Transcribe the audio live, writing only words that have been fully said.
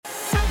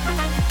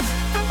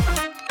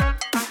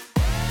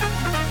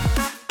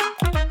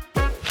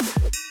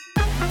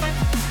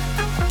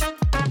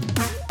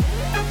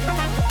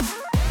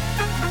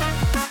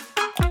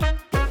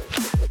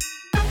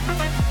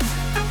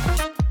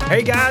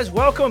Hey guys,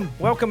 welcome,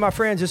 my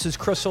friends. This is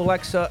Chris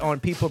Alexa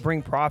on People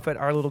Bring Profit,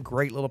 our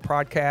great little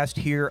podcast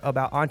here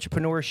about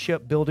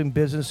entrepreneurship, building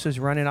businesses,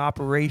 running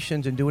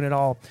operations, and doing it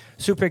all.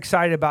 Super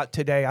excited about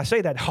today. I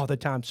say that all the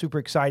time, super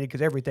excited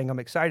because everything I'm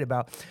excited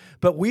about.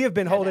 But we have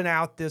been holding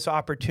out this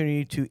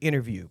opportunity to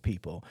interview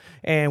people,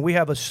 and we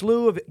have a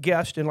slew of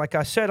guests. And like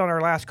I said on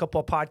our last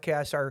couple of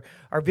podcasts,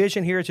 our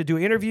vision here is to do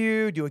an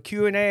interview, do a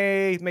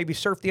Q&A, maybe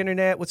surf the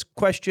internet with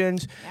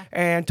questions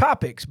and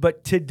topics.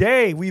 But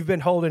today we've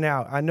been holding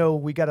out. I know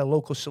we got a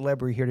local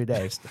celebrity here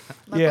today.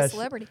 Local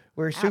celebrity.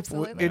 We're super.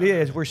 Absolutely. It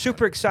is. We're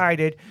super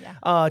excited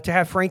to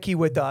have Frankie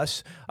with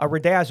us.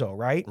 Randazzo,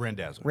 right?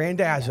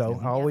 Randazzo.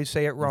 I always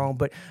say it wrong,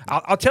 but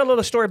I'll tell a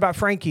little story about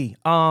Frankie.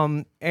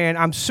 And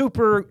I'm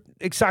super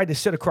excited to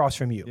sit across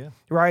from you,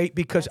 right?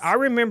 Because I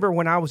remember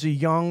when I was a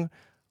young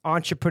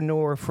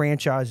entrepreneur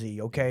franchisee,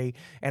 okay,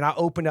 and I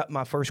opened up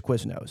my first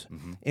Quiznos,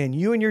 and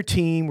you and your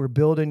team were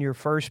building your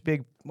first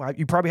big. Well,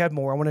 you probably had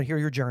more. I want to hear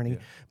your journey,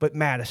 but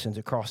Madison's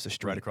across the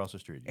street, Right across the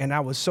street. and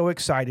I was so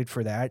excited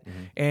for that.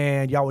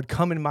 And y'all would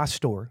come in my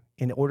store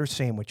and order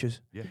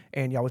sandwiches,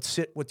 and y'all would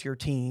sit with your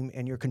team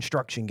and your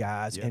construction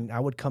guys, and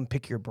I would come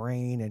pick your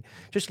brain and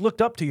just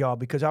looked up to y'all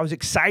because I was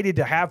excited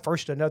to have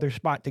first another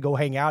spot to go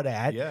hang out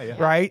at,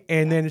 right?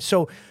 And then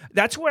so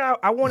that's where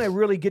I want to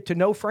really get to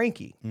know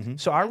Frankie.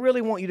 So I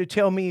really want you to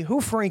tell me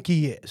who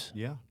Frankie is.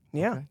 Yeah.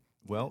 Yeah.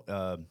 Well,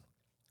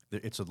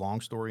 it's a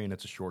long story and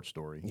it's a short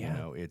story. Yeah. You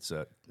know, it's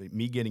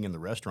me getting in the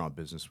restaurant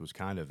business was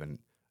kind of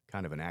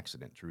an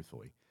accident.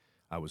 Truthfully,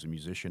 I was a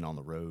musician on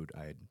the road.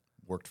 I had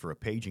worked for a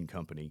paging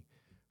company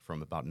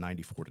from about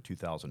 '94 to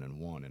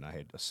 2001, and I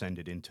had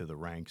ascended into the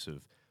ranks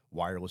of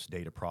wireless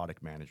data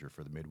product manager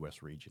for the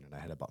Midwest region, and I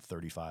had about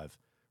 35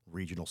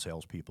 regional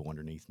salespeople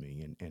underneath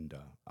me, and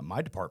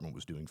my department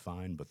was doing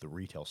fine, but the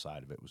retail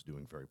side of it was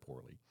doing very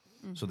poorly.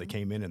 So they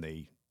came in and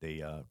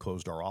they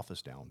closed our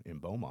office down in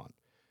Beaumont.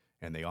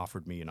 And they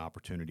offered me an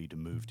opportunity to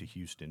move to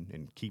Houston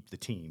and keep the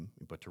team,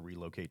 but to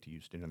relocate to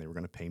Houston, and they were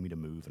going to pay me to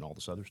move and all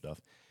this other stuff.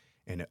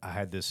 And I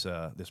had this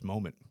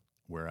moment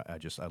where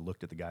I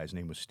looked at the guy. His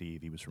name was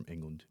Steve. He was from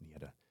England, and he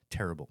had a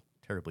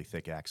terribly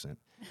thick accent.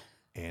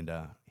 And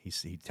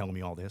he's telling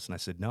me all this, and I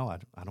said, no,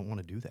 I don't want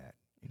to do that.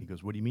 And he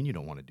goes, what do you mean you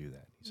don't want to do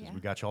that? He says,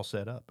 we got you all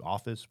set up,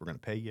 office, we're going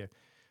to pay you.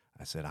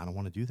 I said, I don't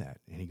want to do that.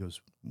 And he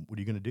goes, what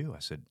are you going to do? I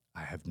said,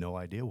 I have no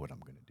idea what I'm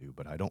going to do,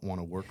 but I don't want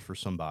to work for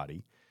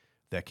somebody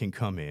that can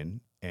come in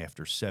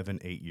after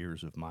 7-8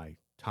 years of my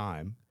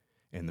time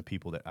and the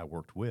people that I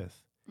worked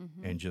with,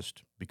 and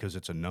just because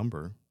it's a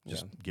number,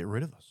 just get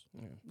rid of us,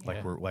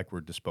 like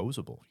we're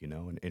disposable, you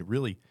know. And it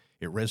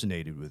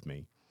resonated with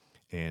me,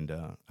 and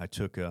I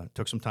took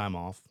some time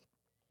off.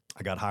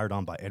 I got hired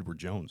on by Edward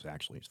Jones,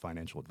 actually, his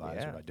financial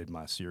advisor. I did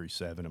my Series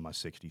 7 and my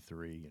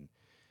 63,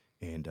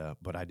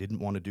 but I didn't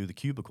want to do the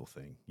cubicle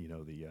thing, you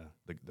know, the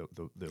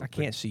I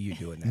can't see you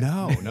doing that.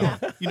 No.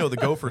 You know, the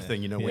gopher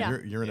thing, you know,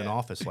 when you're in an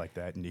office like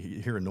that and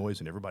you hear a noise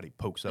and everybody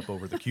pokes up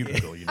over the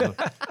cubicle, you know,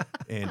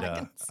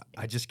 and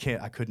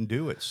I couldn't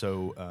do it.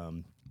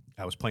 So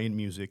I was playing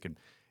music, and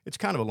it's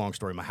kind of a long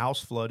story. My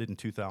house flooded in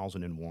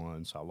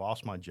 2001, so I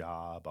lost my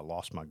job, I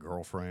lost my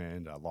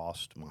girlfriend, I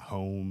lost my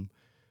home.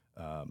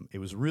 It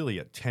was really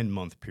a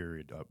 10-month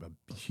period,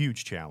 a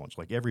huge challenge,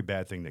 like every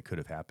bad thing that could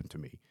have happened to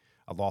me.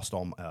 I lost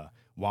all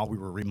while we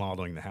were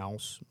remodeling the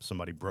house.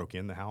 Somebody broke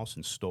in the house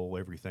and stole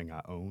everything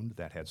I owned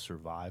that had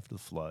survived the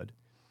flood,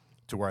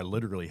 to where I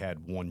literally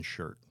had one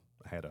shirt.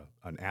 I had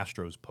an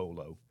Astros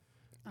polo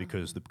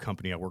because the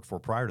company I worked for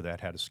prior to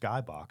that had a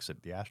skybox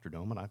at the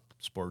Astrodome, and I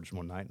splurged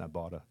one night and I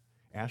bought a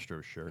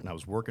Astros shirt. And I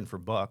was working for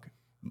Buck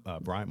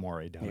Bryant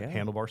Moray down at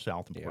Handlebar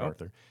South in Port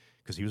Arthur,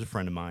 because he was a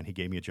friend of mine. He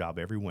gave me a job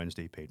every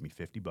Wednesday, paid me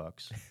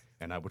 $50,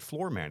 and I would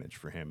floor manage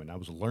for him. And I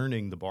was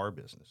learning the bar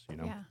business, you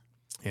know. Yeah.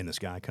 And this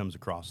guy comes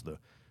across the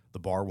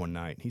bar one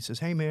night, and he says,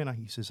 hey, man,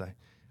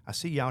 I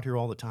see you out here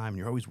all the time, and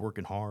you're always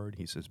working hard.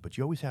 He says, but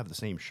you always have the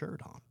same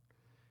shirt on.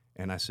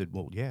 And I said,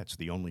 well, yeah, it's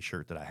the only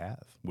shirt that I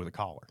have with a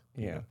collar.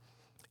 Yeah. You know?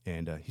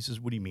 And he says,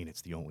 what do you mean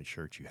it's the only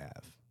shirt you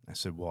have? I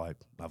said, well,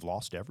 I've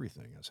lost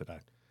everything. I said, I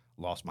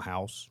lost my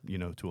house, you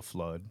know, to a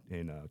flood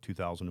in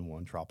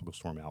 2001, Tropical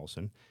Storm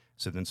Allison.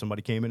 So then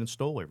somebody came in and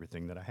stole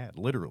everything that I had,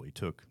 literally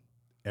took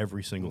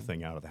every single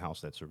thing out of the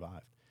house that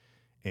survived.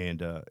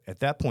 And at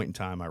that point in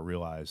time, I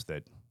realized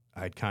that I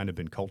had kind of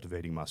been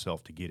cultivating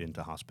myself to get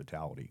into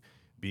hospitality,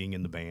 being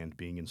in the band,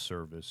 being in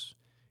service,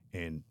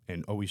 and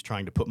always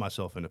trying to put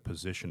myself in a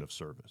position of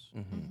service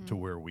to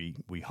where we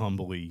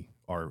humbly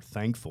are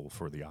thankful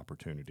for the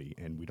opportunity,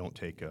 and we don't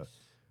take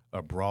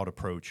a broad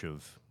approach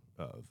of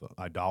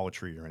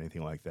idolatry or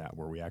anything like that,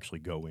 where we actually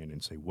go in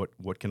and say,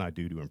 what can I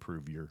do to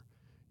improve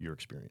your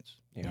experience?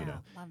 Yeah, you know?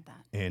 Love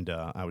that. And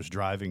I was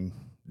driving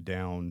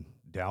down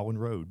Dowling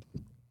Road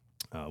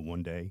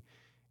one day,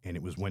 and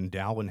it was when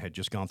Dowling had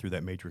just gone through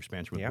that major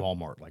expansion with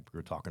Walmart, like we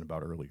were talking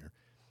about earlier.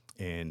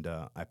 And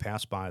I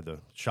passed by the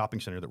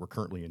shopping center that we're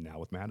currently in now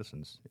with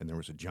Madison's, and there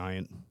was a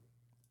giant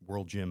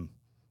World Gym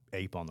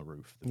ape on the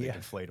roof, the big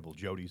inflatable,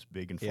 Jody's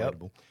big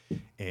inflatable.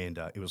 And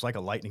it was like a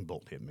lightning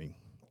bolt hit me.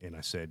 And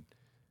I said,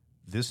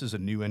 this is a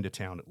new end of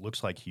town. It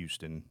looks like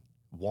Houston.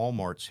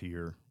 Walmart's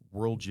here,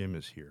 World Gym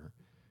is here.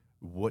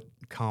 What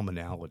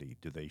commonality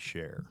do they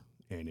share?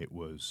 And it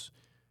was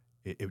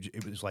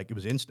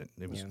instant.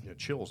 It was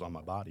chills on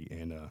my body,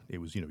 and it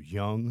was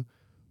young,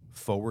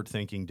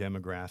 forward-thinking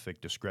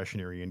demographic,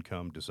 discretionary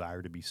income,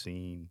 desire to be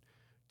seen,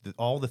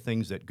 all the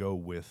things that go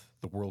with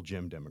the World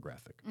Gym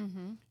demographic.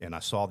 Mm-hmm. And I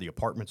saw the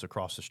apartments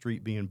across the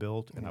street being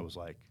built, and I was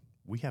like,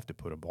 we have to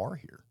put a bar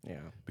here.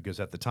 Yeah. Because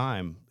at the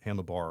time,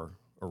 Handlebar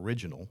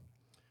Original,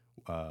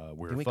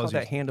 Did we call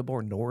that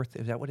Handlebar North?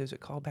 Is that what is it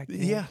called back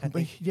then? Yeah,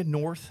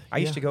 North. I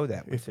used to go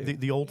that way too.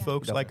 The old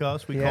folks like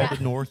us, we called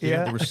it North.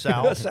 Yeah, there was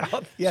South.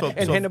 South. Yeah. So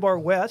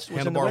Handlebar West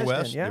was in the West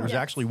End. Yeah. There was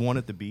actually one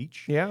at the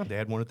beach. Yeah. They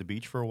had one at the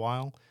beach for a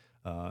while.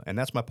 And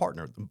that's my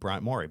partner,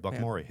 Buck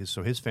Morey.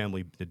 His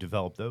family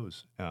developed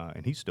those,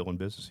 and he's still in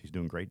business. He's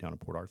doing great down in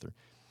Port Arthur.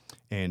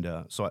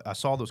 And so I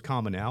saw those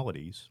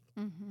commonalities,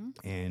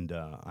 and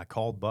I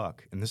called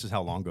Buck, and this is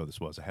how long ago this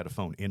was. I had a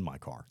phone in my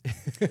car.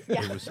 It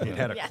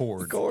had a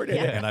cord,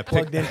 and I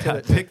picked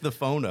the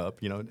phone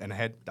up, and I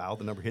had dialed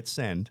the number, hit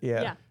send.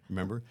 Yeah.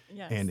 Remember?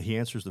 Yes. And he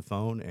answers the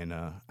phone, and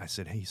I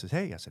said,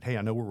 hey,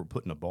 I know where we're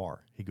putting a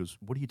bar. He goes,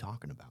 what are you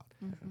talking about?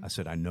 Mm-hmm. I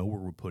said, I know where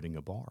we're putting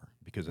a bar,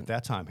 because at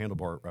that time,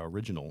 Handlebar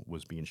Original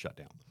was being shut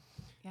down.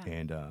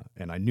 Yeah.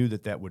 And I knew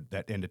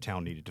that end of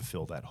town needed to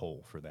fill that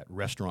hole for that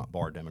restaurant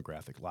bar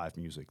demographic, live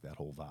music, that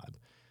whole vibe.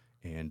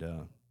 And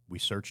we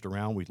searched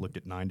around. We looked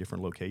at 9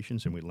 different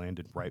locations, and we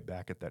landed right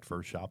back at that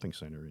first shopping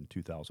center in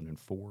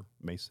 2004,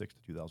 May 6th,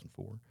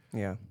 2004.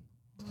 Yeah.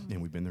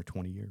 And we've been there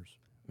 20 years.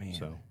 Man.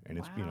 So, and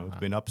it's it's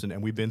been ups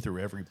and we've been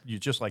through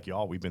just like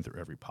y'all, we've been through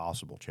every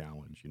possible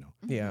challenge.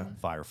 Yeah.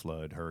 Fire,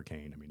 flood,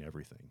 hurricane. I mean,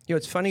 everything.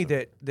 It's funny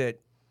that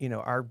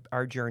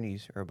our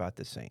journeys are about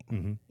the same.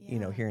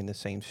 Mm-hmm. Hearing the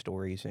same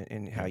stories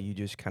and how you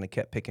just kind of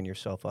kept picking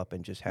yourself up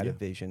and just had a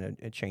vision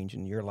and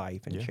changing your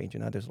life and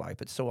changing others'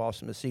 life. It's so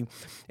awesome to see.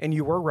 And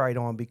you were right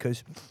on,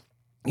 because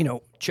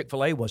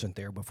Chick-fil-A wasn't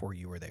there before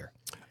you were there.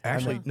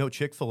 Actually, no,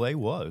 Chick-fil-A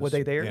was. Were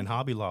they there? And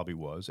Hobby Lobby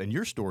was. And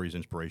your story is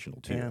inspirational,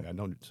 too. Yeah. I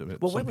know some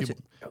people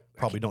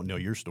probably don't know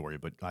your story,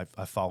 but I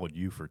followed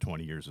you for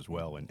 20 years as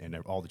well. And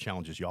all the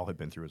challenges y'all have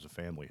been through as a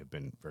family have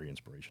been very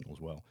inspirational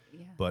as well.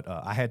 Yeah. But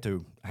I had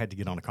to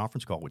get on a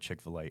conference call with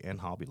Chick-fil-A and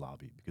Hobby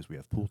Lobby because we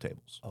have pool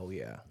tables. Oh,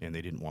 yeah. And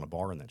they didn't want a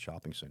bar in that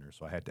shopping center.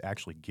 So I had to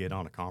actually get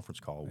on a conference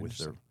call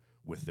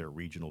with their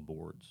regional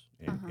boards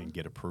and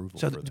get approval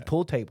for that. So the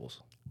pool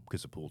tables?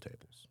 Because of pool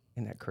tables.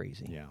 Isn't that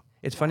crazy? Yeah.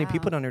 It's funny,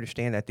 people don't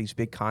understand that these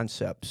big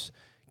concepts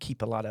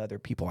keep a lot of other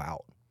people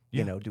out.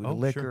 Do the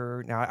liquor.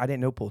 Sure. Now, I didn't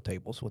know pool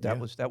tables. Well,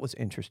 that was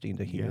interesting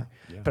to hear.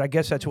 Yeah. But I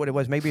guess that's what it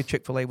was. Maybe a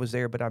Chick-fil-A was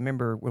there, but I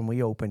remember when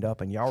we opened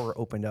up and y'all were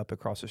opened up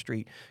across the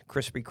street,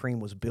 Krispy Kreme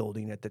was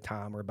building at the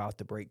time or about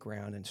to break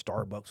ground, and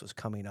Starbucks was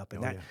coming up.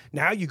 And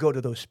now you go to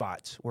those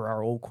spots where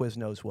our old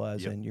Quiznos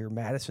was and your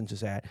Madison's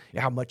is at,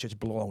 how much it's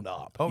blown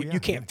up. Oh, you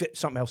can't fit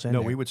something else in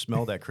there. No, we would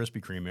smell that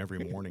Krispy Kreme every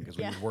morning because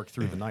we would work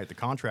through the night. The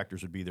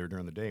contractors would be there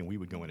during the day, and we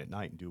would go in at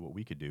night and do what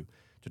we could do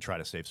to try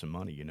to save some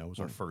money. It was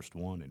our first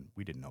one, and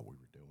we didn't know what we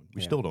were doing.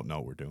 We still don't know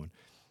what we're doing.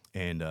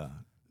 And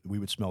we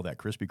would smell that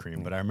Krispy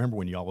Kreme. But I remember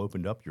when y'all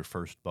opened up your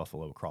first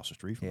Buffalo across the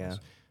street from us,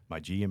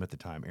 my GM at the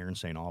time, Aaron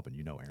St. Aubin,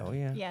 Aaron. Oh,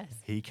 yeah. Yes.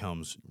 He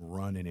comes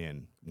running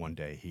in one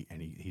day,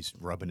 he's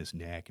rubbing his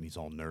neck, and he's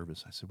all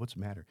nervous. I said, what's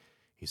the matter?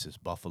 He says,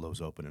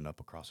 Buffalo's opening up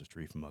across the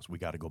street from us. We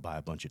got to go buy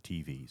a bunch of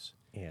TVs.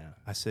 Yeah.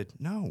 I said,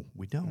 no,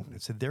 we don't. I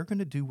said, they're going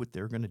to do what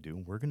they're going to do,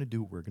 and we're going to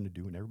do what we're going to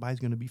do, and everybody's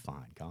going to be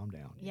fine. Calm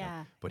down.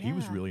 Yeah. But he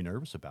was really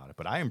nervous about it.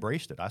 But I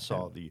embraced it. I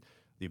saw the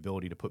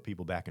ability to put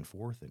people back and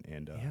forth.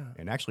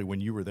 And actually,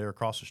 when you were there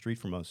across the street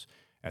from us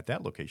at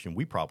that location,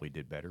 we probably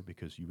did better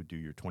because you would do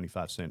your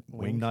 25-cent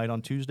wing night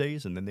on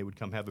Tuesdays, and then they would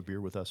come have a beer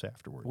with us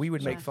afterwards. We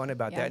would make fun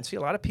about that. And see, a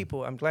lot of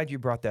people, I'm glad you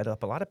brought that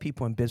up, a lot of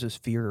people in business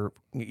fear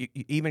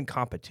even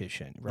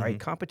competition, right? Mm-hmm.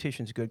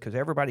 Competition's good because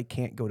everybody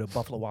can't go to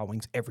Buffalo Wild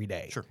Wings every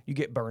day. Sure. You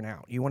get burnt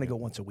out. You want to go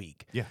once a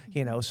week,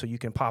 so you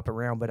can pop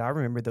around. But I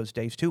remember those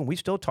days, too, and we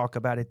still talk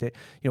about it, that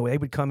they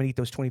would come and eat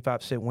those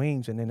 25-cent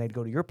wings, and then they'd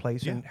go to your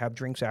place and have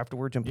drinks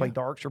afterwards and play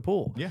darts or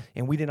pool. Yeah.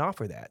 And we didn't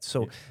offer that.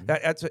 So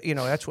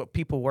that's what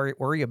people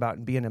worry about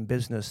in being in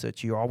business,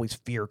 that you always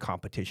fear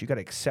competition. You got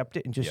to accept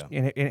it and just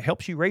and it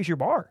helps you raise your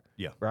bar.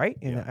 Yeah. Right.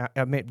 And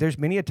I mean, there's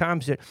many a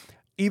times that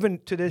even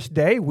to this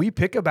day we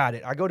pick about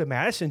it. I go to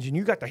Madison's and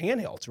you got the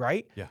handhelds,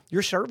 right? Yeah.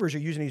 Your servers are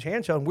using these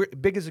handhelds. And we're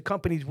big as the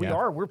companies we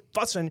are. We're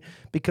fussing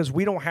because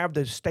we don't have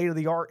the state of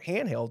the art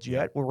handhelds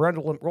yet. We're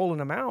rolling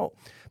them out.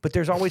 But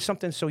there's always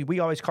something. So we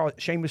always call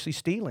it shamelessly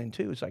stealing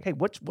too. It's like, hey,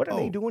 what are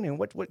they doing, and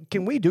what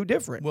can we do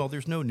different? Well,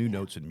 there's no new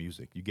notes in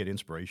music. You get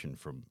inspiration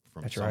from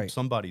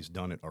somebody's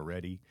done it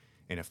already.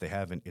 And if they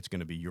haven't, it's going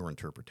to be your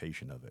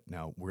interpretation of it.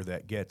 Now, where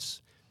that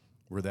gets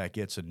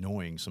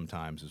annoying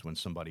sometimes is when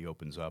somebody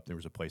opens up. There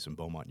was a place in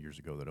Beaumont years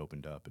ago that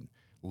opened up, and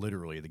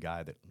literally the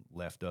guy that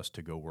left us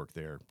to go work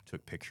there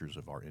took pictures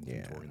of our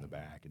inventory in the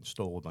back and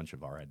stole a bunch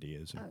of our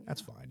ideas. And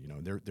that's fine.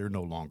 They're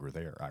no longer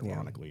there,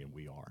 ironically, and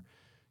we are.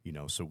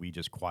 So we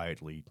just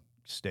quietly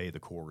stay the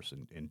course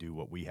and do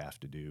what we have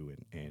to do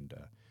and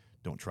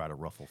don't try to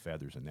ruffle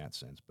feathers in that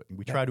sense. But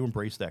we try to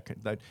embrace that.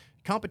 That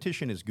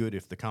competition is good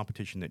if the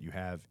competition that you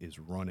have is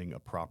running a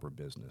proper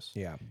business.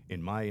 Yeah.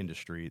 In my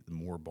industry,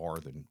 more bar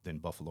than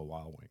Buffalo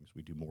Wild Wings.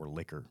 We do more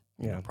liquor,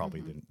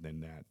 probably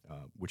than that,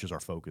 which is our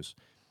focus.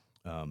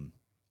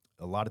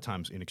 A lot of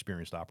times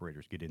inexperienced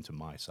operators get into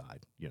my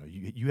side.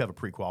 You have a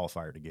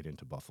pre-qualifier to get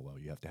into Buffalo.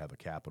 You have to have a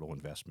capital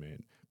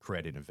investment,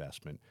 credit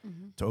investment.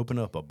 To open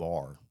up a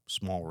bar,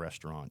 small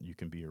restaurant, you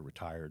can be a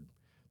retired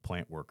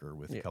plant worker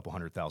with a couple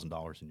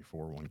 $100,000 in your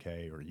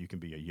 401k, or you can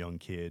be a young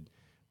kid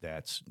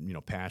that's,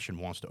 passion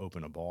wants to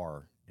open a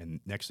bar.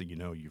 And next thing you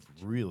know, you've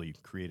really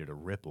created a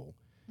ripple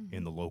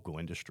in the local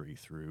industry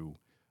through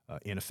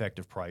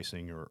ineffective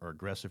pricing or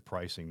aggressive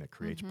pricing that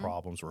creates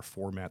problems, or a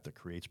format that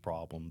creates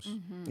problems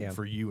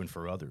for you and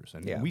for others.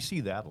 And we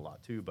see that a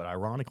lot too. But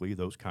ironically,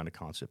 those kind of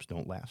concepts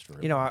don't last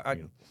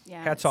forever.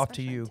 Hats off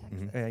to you.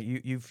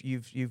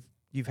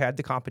 You've had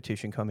the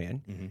competition come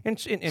in,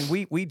 and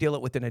we deal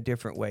it within a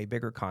different way.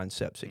 Bigger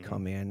concepts that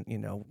come in.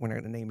 We're not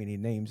going to name any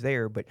names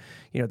there, but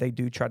they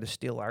do try to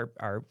steal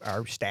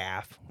our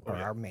staff or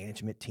our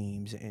management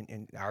teams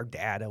and our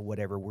data,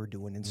 whatever we're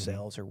doing in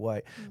sales or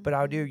what.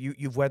 But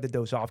you've weathered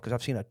those off, because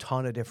I've seen a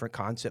ton of different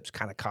concepts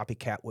kind of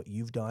copycat what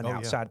you've done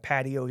outside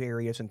patio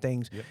areas and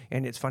things.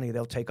 And it's funny,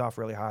 they'll take off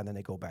really high and then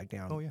they go back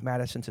down.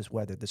 Madison's has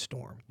weathered the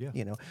storm.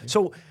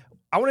 So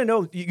I want to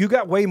know, you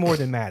got way more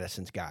than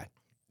Madison's got.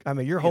 I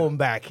mean, you're home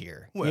back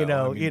here.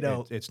 Well,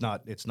 it's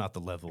not the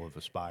level of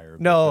Aspire.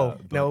 No,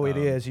 it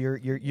is.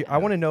 I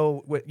want to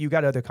know what you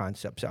got. Other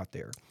concepts out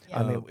there.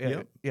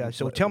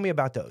 So tell me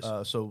about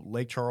those. So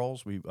Lake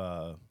Charles, we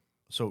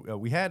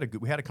had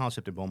a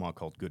concept in Beaumont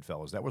called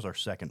Goodfellas. That was our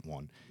second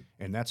one,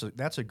 and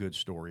that's a good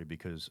story,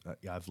 because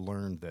I've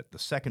learned that the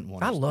second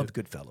one. I loved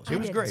Goodfellas. It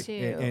was great.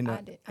 Too.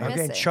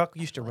 And Chuck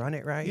used to run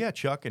it, right? Yeah,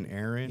 Chuck and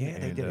Aaron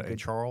and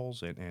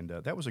Charles, and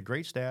that was a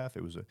great staff.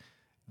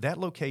 That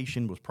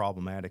location was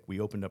problematic. We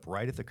opened up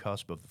right at the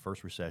cusp of the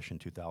first recession,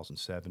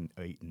 2007,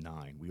 8, and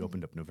 9. We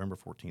opened up November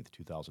 14th,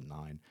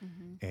 2009,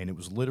 and it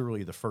was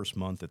literally the first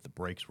month that the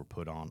brakes were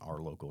put on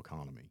our local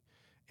economy.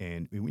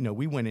 And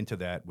we went into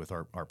that with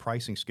our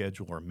pricing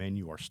schedule, our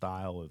menu, our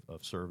style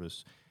of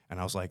service, and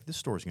I was like, this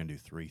store's going to do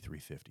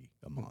 $350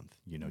 a month,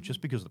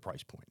 just because of the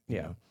price point.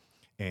 You know?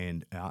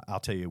 And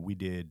I'll tell you,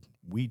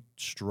 we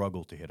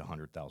struggled to hit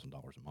 $100,000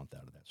 a month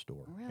out of that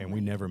store, and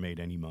we never made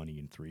any money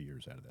in 3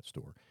 years out of that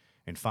store.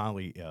 And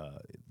finally,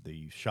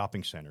 the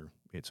shopping center,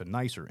 it's a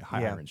nicer,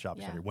 higher-end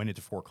shopping center, went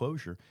into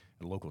foreclosure,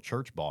 and a local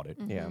church bought it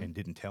and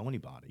didn't tell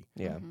anybody.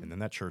 And then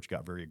that church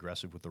got very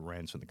aggressive with the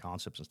rents and the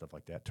concepts and stuff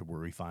like that, to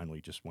where we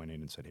finally just went in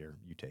and said, here,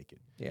 you take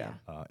it.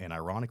 And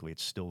ironically,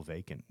 it's still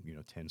vacant,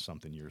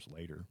 10-something years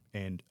later.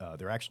 And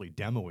they're actually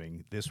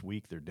demoing, this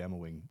week, they're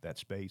demoing that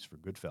space for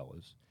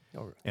Goodfellas.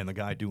 And the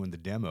guy doing the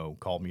demo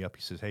called me up.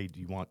 He says, hey, do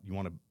you want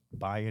to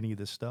buy any of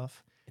this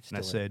stuff? And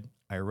I said,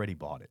 I already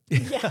bought it.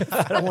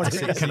 I don't want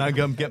to. Can I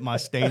come get my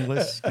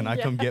stainless? Can I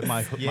come get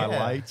my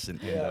lights? And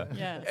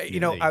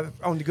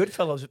on the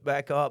Goodfellas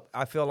back up,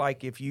 I feel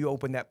like if you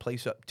open that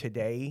place up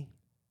today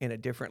in a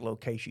different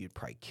location, you'd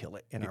probably kill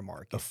it in our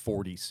market. A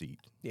 40-seat.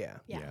 Yeah,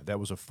 that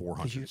was a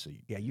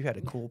 400-seat. Yeah, you had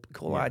a cool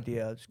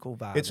idea. It's a cool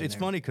vibe. It's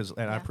funny because,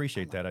 and I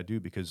appreciate that. I do,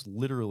 because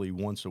literally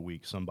once a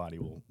week somebody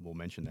will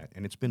mention that,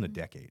 and it's been a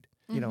decade.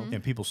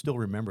 And people still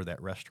remember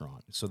that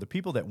restaurant. So the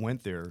people that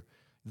went there.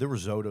 The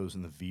risottos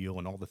and the veal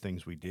and all the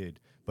things we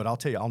did, but I'll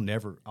tell you,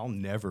 I'll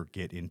never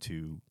get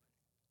into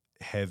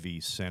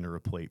heavy center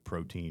of plate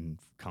protein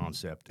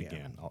concept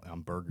again.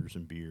 I'm burgers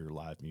and beer,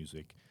 live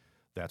music.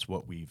 That's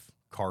what we've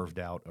carved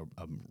out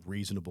a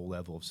reasonable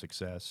level of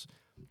success.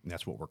 And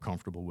that's what we're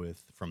comfortable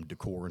with from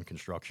decor and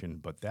construction.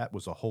 But that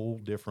was a whole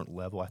different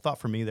level. I thought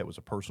for me that was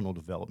a personal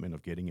development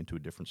of getting into a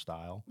different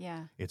style.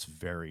 Yeah. It's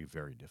very,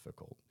 very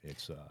difficult.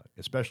 It's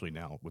especially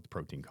now with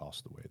protein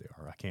costs the way they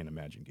are. I can't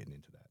imagine getting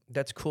into that.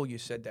 That's cool you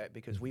said that,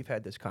 because we've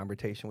had this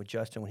conversation with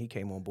Justin when he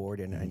came on board,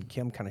 and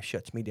Kim kind of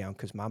shuts me down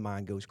because my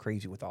mind goes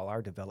crazy with all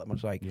our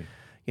developments. Like,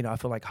 I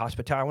feel like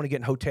hospitality, I want to get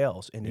in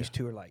hotels, and these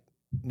two are like,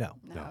 no,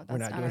 we're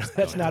not doing that.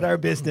 That's not our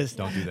business.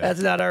 Don't do that. That's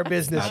not our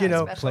business,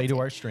 Play to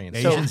our strengths.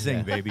 Asian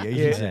sing, baby.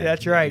 Asian sing.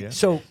 That's right. Yeah.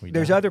 So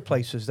there's other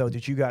places, though,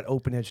 that you got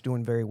open that's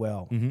doing very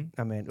well.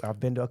 I mean, I've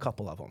been to a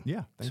couple of them.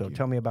 Yeah. So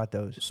tell me about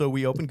those. So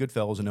we opened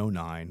Goodfellas in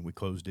 2009. We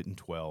closed it in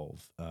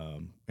 2012.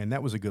 And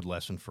that was a good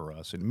lesson for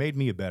us. It made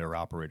me a better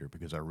operator,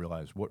 because I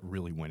realized what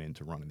really went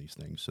into running these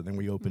things. So then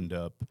we opened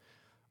up,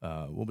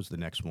 what was the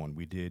next one?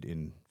 We did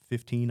in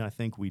 2015, I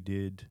think we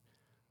did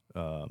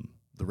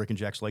the Rick and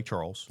Jack's Lake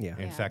Charles.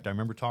 In fact, I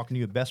remember talking to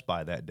you at Best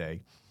Buy that day.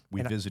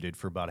 We visited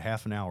for about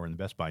half an hour in the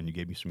Best Buy, and you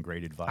gave me some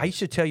great advice. I used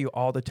to tell you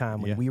all the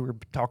time when we were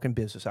talking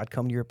business, I'd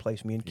come to your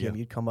place, me and Kim,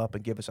 you'd come up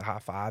and give us a high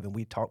five, and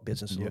we'd talk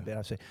business a little bit.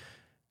 I'd say,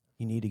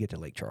 you need to get to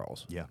Lake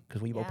Charles.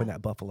 Because we've opened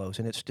that Buffalo's,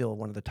 and it's still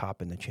one of the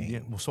top in the chain. Yeah.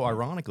 Well, so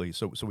ironically,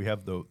 so we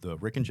have the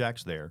Rick and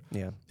Jack's there.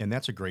 And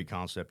that's a great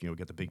concept. We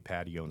get the big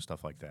patio and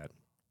stuff like that.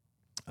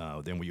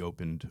 Then we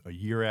opened, a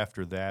year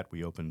after that,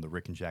 we opened the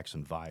Rick and Jack's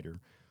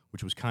Inviter,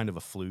 which was kind of a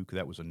fluke.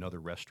 That was another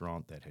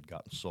restaurant that had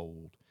gotten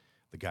sold.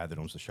 the guy that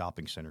owns the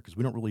shopping center, because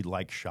we don't really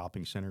like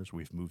shopping centers.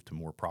 We've moved to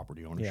more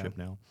property ownership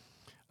now.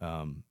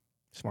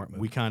 Smart move.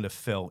 We kind of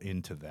fell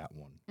into that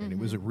one, and it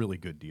was a really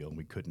good deal, and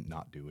we couldn't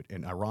not do it.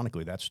 And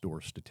ironically, that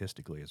store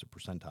statistically as a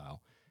percentile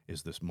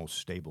is this most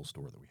stable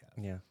store that we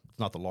have. Yeah. It's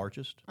not the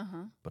largest,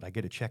 but I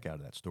get a check out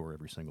of that store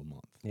every single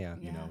month. Yeah.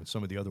 You know, and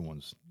some of the other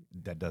ones,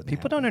 that doesn't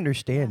People happen. don't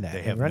understand that. They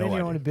And have running no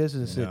your own idea.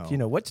 business, No. you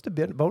know, what's the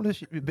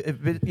bonus?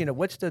 You know,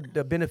 what's the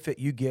benefit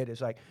you get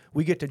is like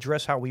we get to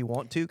dress how we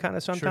want to kind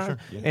of sometimes.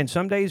 Sure. Yeah. And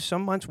some days,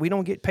 some months, we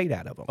don't get paid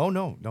out of them. Oh,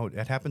 no,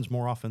 it happens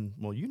more often.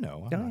 Well, you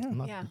know, I'm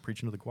not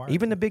preaching to the choir.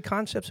 Even the big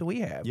concepts that we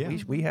have. Yeah.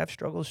 We have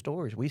struggle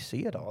stores. We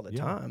see it all the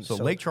time. So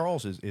Lake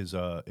Charles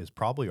is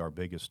probably our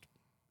biggest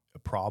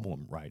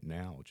problem right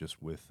now,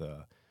 just with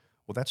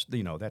that's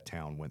that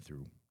town went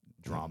through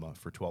drama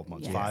for 12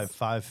 months. Yes.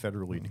 Five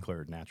federally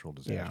declared natural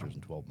disasters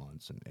in 12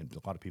 months, and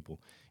a lot of people,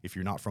 if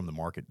you're not from the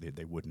market,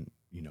 they wouldn't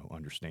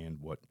understand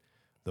what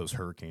those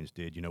hurricanes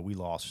did. You know, we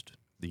lost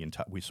the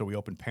entire. We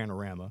opened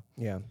Panorama.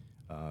 Yeah.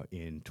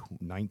 In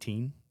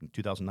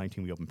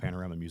 2019, we opened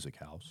Panorama Music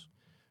House.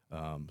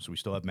 So we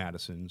still have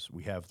Madison's.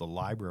 We have the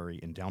library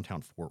in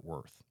downtown Fort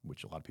Worth,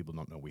 which a lot of people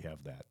don't know we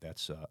have that.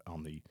 That's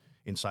on the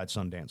inside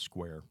Sundance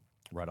Square,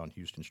 right on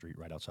Houston Street,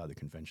 right outside the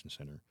convention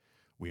center.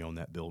 We own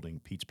that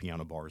building. Pete's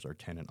Piano Bar is our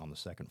tenant on the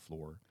second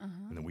floor,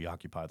 and then we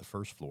occupy the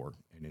first floor,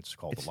 and it's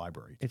called the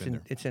library.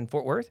 It's in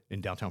Fort Worth? In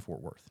downtown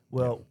Fort Worth.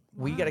 Well,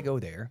 we got to go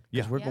there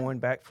because we're Yeah. going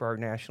back for our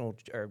national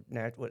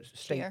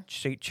state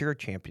cheer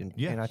champion.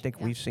 Yes. And I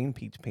think we've seen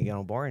Pete's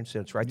Piano Bar, and so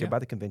it's right there by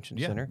the convention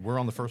center. We're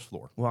on the first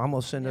floor. Well, I'm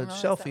going to send a Yeah,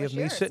 selfie that of was me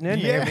yours. sitting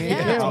in there. Me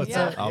and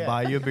Kim. I'll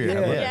buy you a beer. Yeah. How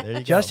about Yeah. that? There you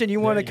go. Justin, you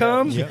want to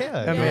come?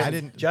 Yeah. I mean, I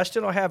didn't-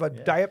 Justin will have a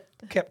Diet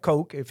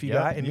Coke if you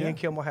got, and me Yeah. and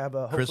Kim will have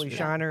a Chris- hopefully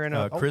Shiner and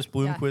a. Chris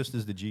Bloomquist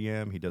is the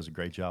GM. He does a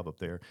great job up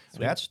there.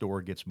 That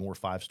store gets more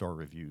 5-star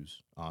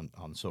reviews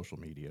on social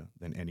media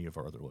than any of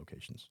our other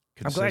locations.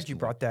 I'm glad you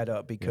brought that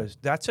up because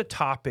that's a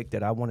topic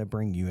that I want to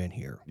bring you in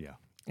here. Yeah.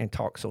 And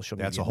talk social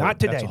media. That's a whole- Not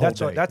today. that's a whole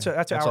That's day.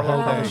 that's That's a our whole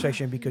whole day.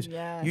 conversation because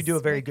Yes, you do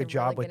a very we good could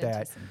job really with get into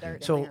that. some dirt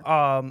in So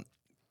there.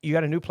 you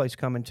got a new place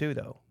coming too,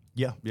 though.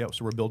 Yeah.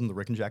 So we're building the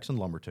Rick and Jackson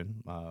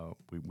Lumberton.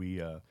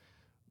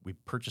 We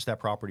purchased that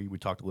property. We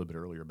talked a little bit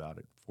earlier about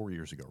it 4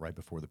 years ago, right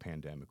before the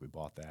pandemic. We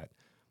bought that,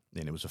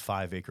 and it was a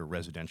 5-acre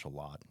residential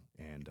lot.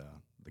 And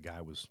the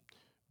guy was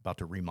about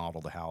to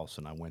remodel the house,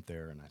 and I went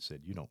there and I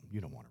said, "You don't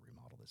want to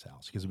remodel this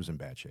house because it was in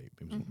bad shape.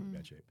 It was in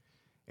bad shape."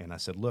 And I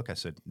said, "Look," I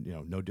said,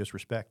 no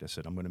disrespect. I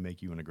said, "I'm going to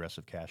make you an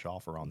aggressive cash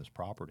offer on this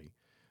property."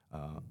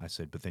 I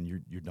said, "But then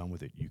you're done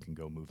with it. You can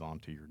go move on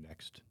to your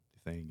next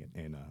thing."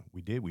 And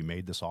we did. We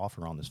made this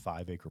offer on this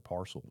 5-acre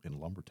parcel in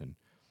Lumberton.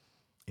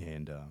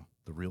 And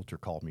the realtor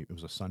called me. It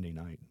was a Sunday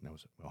night, and I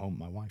was at home with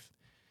my wife.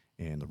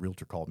 And the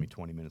realtor called me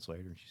 20 minutes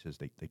later, and she says,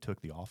 they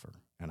took the offer.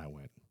 And I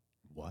went,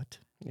 "What?"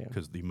 Yeah.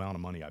 Because the amount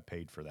of money I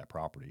paid for that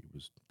property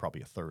was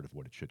probably a third of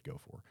what it should go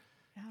for.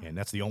 And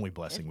that's the only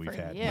blessing Good we've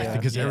for had you.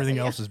 because Yeah. everything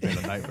else has been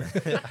a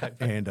nightmare.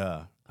 And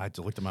I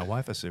looked at my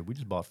wife. I said, "We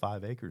just bought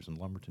 5 acres in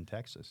Lumberton,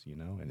 Texas,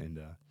 and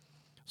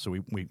so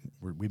we've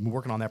been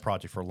working on that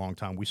project for a long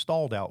time. We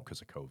stalled out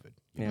because of COVID,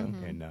 you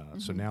know?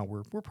 And so now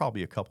we're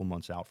probably a couple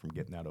months out from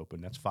getting that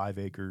open. That's 5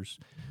 acres.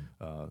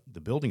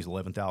 The building's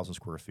 11,000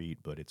 square feet,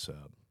 but it's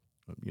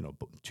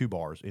 2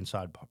 bars,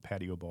 inside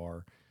patio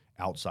bar,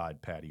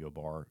 outside patio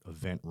bar,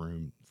 event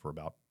room for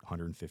about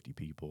 150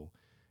 people.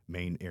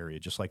 Main area,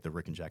 just like the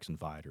Rick and Jackson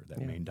Viator. That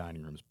main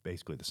dining room is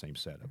basically the same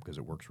setup because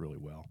it works really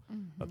well.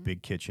 A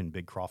big kitchen,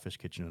 big crawfish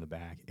kitchen in the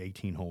back,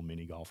 18-hole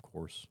mini golf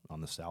course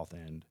on the south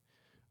end.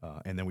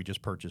 And then we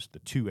just purchased the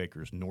 2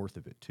 acres north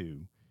of it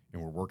too,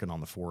 and we're working on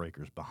the 4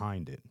 acres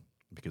behind it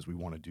because we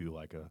want to do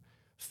like a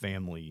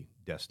family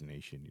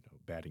destination,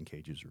 batting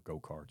cages or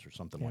go-karts or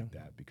something like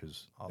that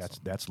because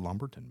that's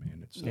Lumberton,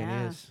 man.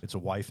 It's a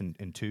wife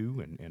and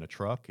 2 and a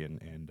truck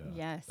and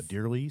Yes. a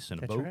deer lease and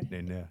a That's boat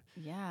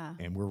right.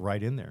 and we're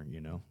right in there,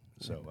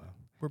 So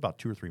we're about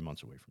 2 or 3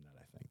 months away from that,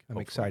 I think. I'm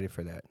hopefully. excited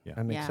for that. Yeah.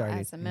 I'm excited.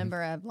 As a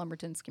member of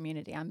Lumberton's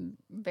community, I'm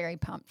very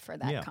pumped for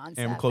that concept.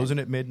 And we're closing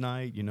at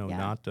midnight.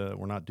 Yeah.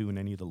 We're not doing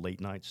any of the late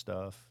night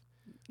stuff.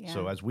 Yeah.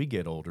 So as we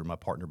get older, my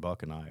partner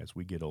Buck and I, as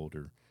we get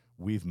older,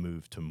 we've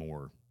moved to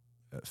more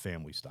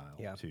family style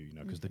too.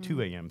 Because the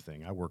 2 a.m.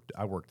 thing, I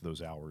worked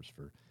those hours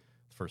for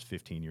the first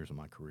 15 years of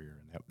my career,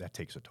 and that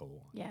takes a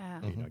toll. Yeah.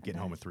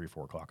 Getting home at 3 or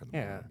 4 o'clock in the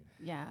morning.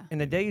 Yeah. In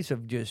the days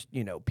of just,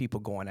 people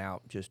going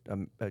out, just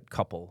a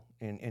couple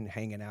and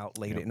hanging out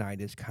late at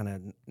night is kind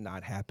of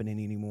not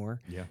happening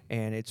anymore. Yeah.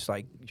 And it's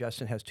like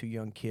Justin has 2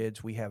 young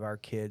kids. We have our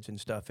kids and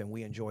stuff, and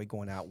we enjoy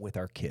going out with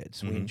our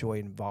kids. We enjoy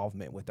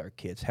involvement with our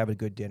kids. Have a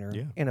good dinner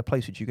in a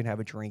place that you can have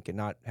a drink and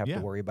not have to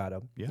worry about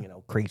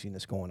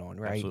craziness going on,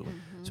 right? Absolutely.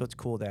 So it's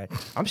cool that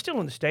I'm still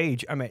on the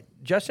stage.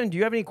 Justin, do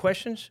you have any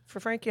questions for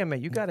Frankie?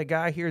 You got a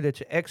guy here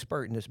that's an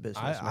expert in this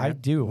business. I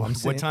do.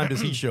 What time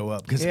does he show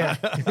up? Because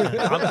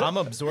I'm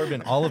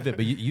absorbing all of it.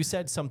 But you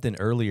said something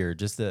earlier,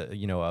 just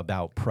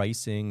about pricing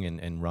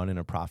and running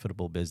a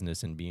profitable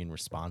business and being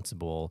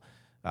responsible.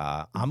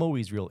 I'm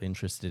always real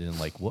interested in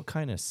like what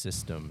kind of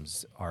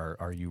systems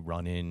are you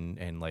running,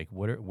 and like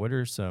what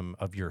are some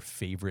of your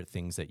favorite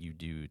things that you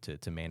do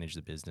to manage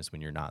the business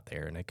when you're not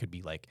there? And it could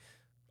be like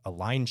a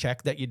line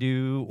check that you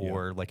do,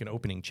 or like an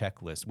opening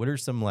checklist. What are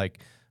some like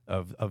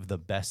of the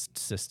best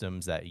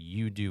systems that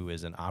you do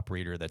as an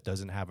operator that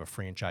doesn't have a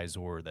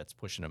franchisor that's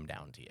pushing them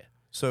down to you?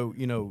 So,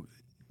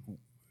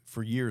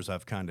 for years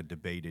I've kind of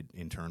debated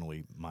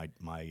internally my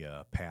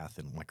path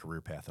and my career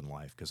path in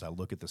life, because I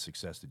look at the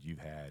success that you've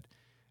had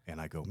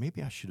and I go,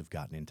 maybe I should have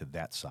gotten into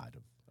that side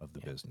of the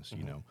business,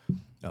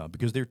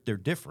 because they're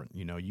different.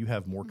 You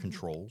have more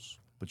controls,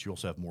 but you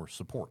also have more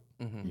support.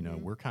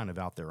 We're kind of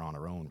out there on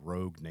our own,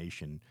 rogue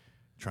nation,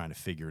 trying to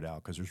figure it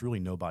out, because there's really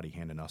nobody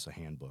handing us a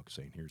handbook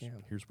saying,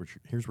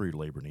 here's where your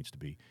labor needs to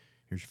be.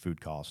 Here's your food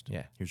cost.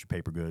 Here's your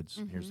paper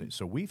goods.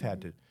 So we've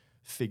had to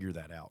figure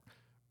that out.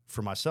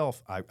 For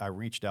myself, I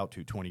reached out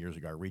to 20 years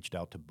ago. I reached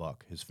out to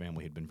Buck. His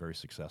family had been very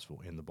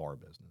successful in the bar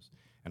business,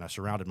 and I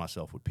surrounded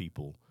myself with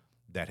people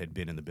that had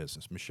been in the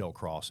business. Michelle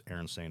Cross,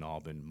 Aaron St.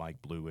 Alban,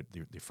 Mike Blewett.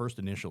 The first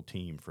initial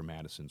team for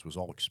Madison's was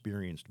all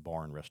experienced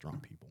bar and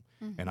restaurant people,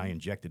 and I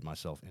injected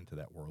myself into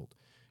that world,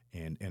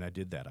 and I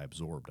did that. I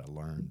absorbed. I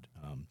learned.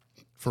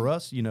 For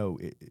us,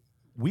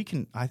 we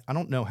can. I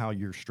don't know how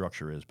your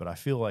structure is, but I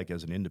feel like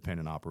as an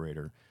independent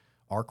operator,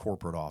 our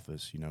corporate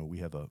office, we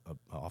have a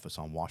office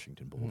on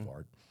Washington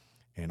Boulevard,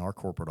 and our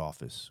corporate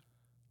office,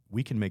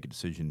 we can make a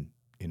decision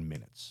in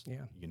minutes.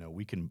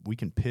 We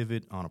can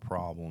pivot on a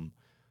problem.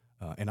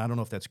 And I don't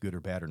know if that's good or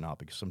bad or not,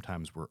 because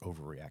sometimes we're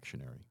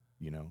overreactionary,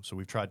 So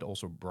we've tried to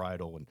also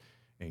bridle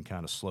and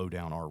kind of slow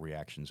down our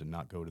reactions and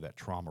not go to that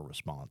trauma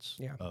response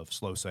of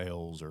slow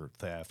sales or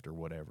theft or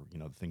whatever,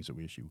 the things that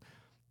we issue.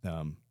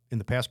 In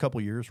the past couple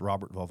of years,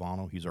 Robert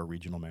Valvano, he's our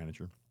regional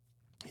manager.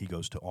 He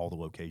goes to all the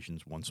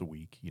locations once a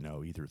week,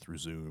 either through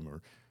Zoom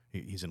or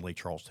he's in Lake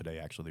Charles today.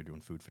 Actually, they're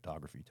doing food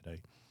photography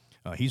today.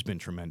 He's been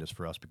tremendous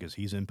for us because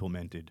he's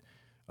implemented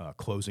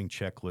closing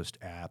checklist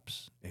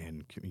apps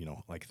and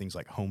like things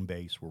like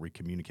Homebase, where we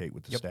communicate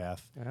with the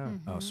staff.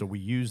 So we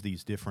use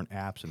these different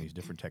apps and these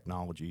different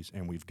technologies,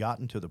 and we've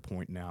gotten to the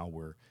point now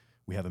where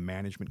we have a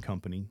management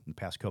company. In the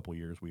past couple of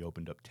years, we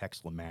opened up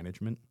Texla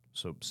Management,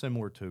 so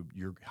similar to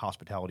your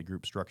hospitality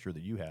group structure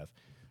that you have.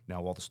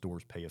 Now all the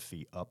stores pay a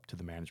fee up to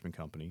the management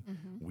company.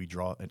 We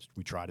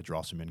try to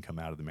draw some income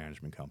out of the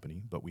management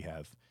company, but we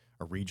have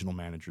a regional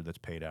manager that's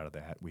paid out of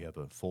that. We have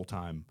a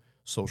full-time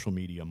social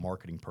media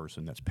marketing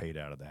person that's paid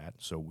out of that.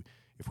 So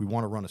if we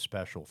want to run a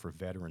special for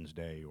Veterans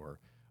Day or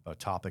a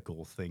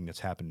topical thing that's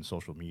happened in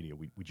social media,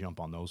 we jump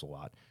on those a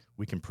lot.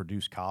 We can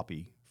produce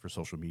copy for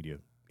social media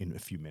in a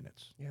few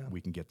minutes. We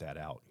can get that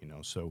out,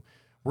 So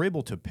we're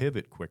able to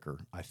pivot quicker,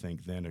 I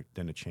think, than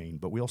a chain.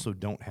 But we also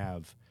don't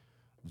have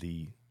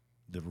the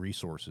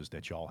resources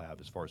that y'all have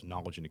as far as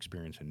knowledge and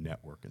experience and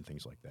network and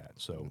things like that.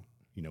 So,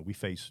 we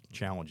face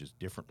challenges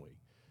differently,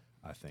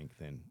 I think,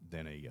 than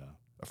a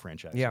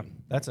franchise.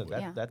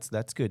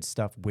 That's good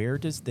stuff. Where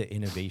does the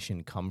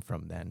innovation come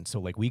from then? So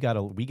like we get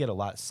a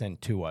lot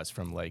sent to us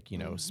from like,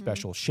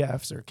 special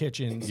chefs or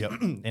kitchens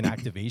and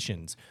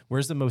activations.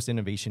 Where's the most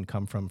innovation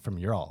come from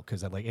your all?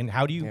 Cause and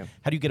how do you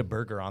get a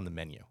burger on the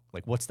menu?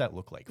 Like what's that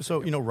look like?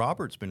 So,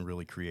 Robert's been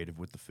really creative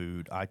with the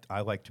food.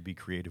 I like to be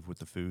creative with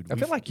the food. I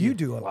feel like you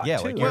do a lot too.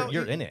 Like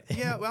you're in it.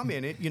 Yeah, well, I'm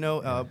in it.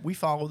 We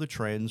follow the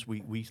trends.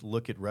 We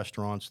look at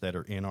restaurants that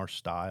are in our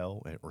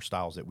style or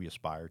styles that we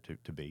aspire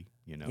to be,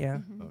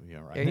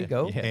 Right? There you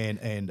go. Yeah.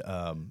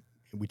 And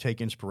we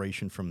take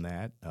inspiration from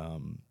that.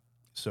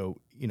 So,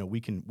 we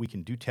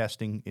can do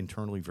testing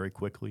internally very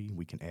quickly.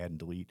 We can add and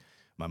delete.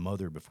 My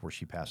mother, before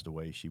she passed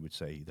away, she would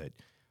say that,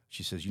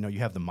 she says, you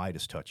have the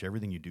Midas touch.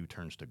 Everything you do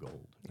turns to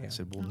gold. I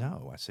said, well,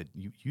 no. I said,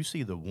 you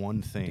see the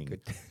one thing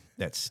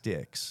that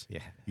sticks.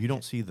 You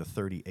don't see the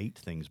 38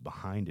 things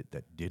behind it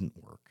that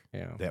didn't work,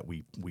 that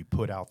we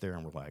put out there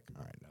and we're like,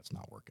 all right, that's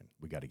not working.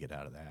 We got to get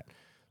out of that.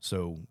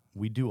 So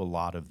we do a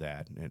lot of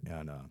that.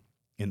 And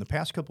in the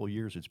past couple of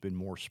years, it's been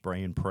more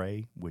spray and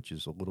pray, which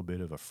is a little bit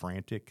of a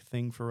frantic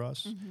thing for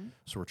us.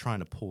 So we're trying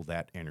to pull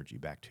that energy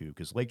back too,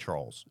 because Lake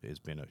Charles has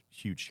been a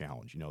huge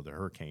challenge. The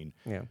hurricane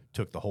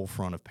took the whole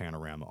front of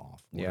Panorama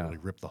off, literally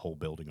ripped the whole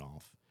building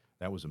off.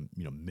 That was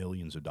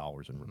millions of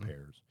dollars in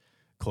repairs.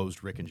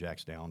 Closed Rick and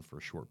Jack's down for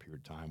a short period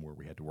of time, where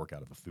we had to work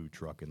out of a food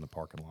truck in the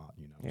parking lot.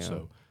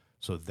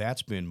 So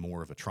that's been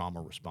more of a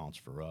trauma response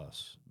for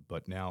us.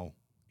 But now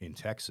in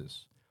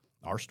Texas,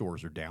 our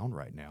stores are down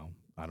right now.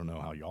 I don't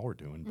know how y'all are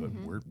doing, but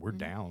we're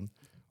down.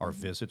 Our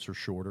visits are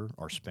shorter.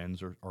 Our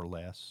spends are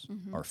less.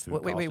 Our food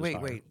cost is higher.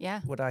 Wait. Yeah.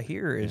 What I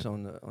hear is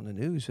on the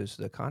news is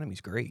the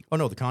economy's great. Oh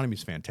no, the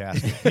economy's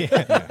fantastic.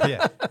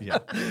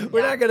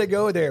 We're not gonna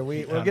go there.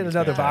 We'll get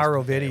another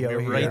viral video.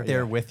 We're right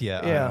there with you.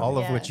 All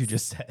of what you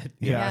just said.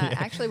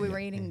 Actually, we were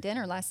eating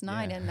dinner last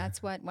night, and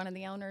that's what one of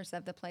the owners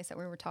of the place that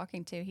we were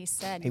talking to, he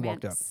said. He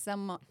walked up.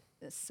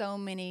 So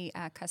many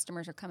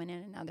customers are coming in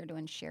and now they're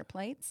doing share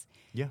plates.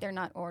 They're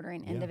not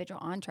ordering individual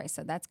entrees,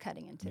 so that's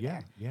cutting into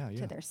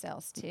their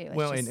sales too.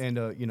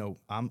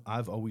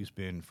 I've always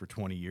been for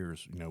 20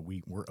 years.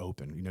 We're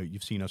open.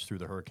 You've seen us through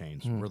the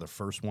hurricanes. We're the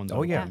first ones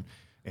open.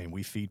 And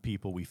we feed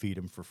people. We feed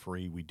them for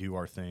free. We do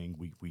our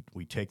thing.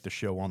 We take the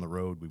show on the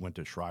road. We went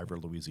to Shriver,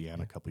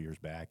 Louisiana, a couple years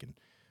back, and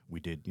we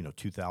did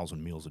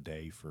 2,000 meals a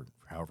day for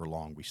however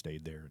long we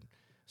stayed there and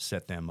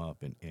set them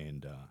up.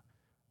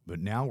 But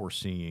now we're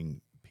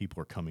seeing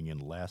people are coming in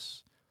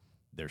less.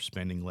 They're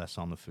spending less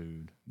on the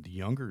food. The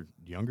younger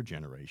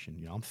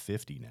generation, I'm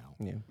 50 now.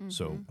 Yeah.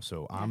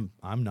 So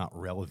I'm not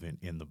relevant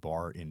in the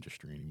bar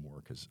industry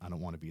anymore because I don't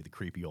want to be the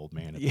creepy old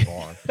man at the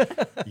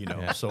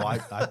bar. So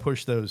I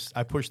push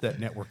that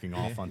networking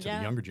off onto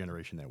the younger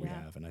generation that we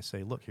have, and I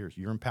say, look,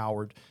 you're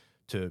empowered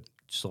to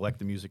select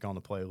the music on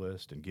the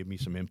playlist and give me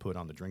some input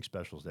on the drink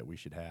specials that we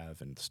should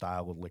have and the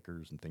style of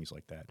liquors and things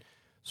like that.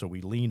 So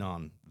we lean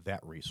on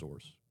that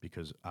resource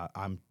because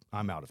I'm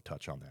out of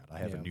touch on that. I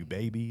have a new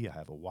baby. I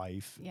have a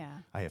wife. Yeah.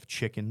 I have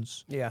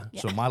chickens. Yeah.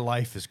 So my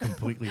life is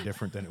completely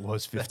different than it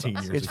was 15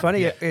 years ago. It's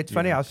funny. It's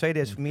funny. I'll say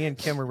this. Me and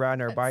Kim are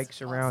riding our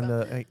bikes around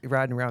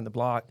riding around the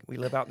block. We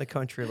live out in the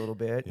country a little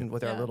bit, and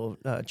with our little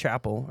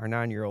Chapel, our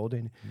 9-year-old,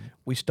 and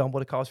we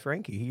stumbled across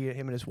Frankie.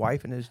 Him and his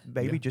wife and his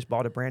baby just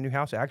bought a brand new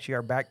house. Actually,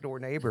 our back door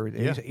neighbor.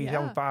 He's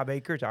on 5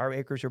 acres. Our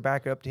acres are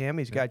back up to him.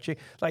 He's got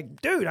chickens.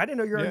 Like, dude, I didn't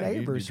know you're a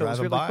neighbor. So it's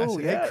really cool.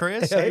 Hey,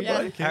 Chris. Hey,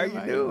 buddy. How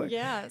you doing?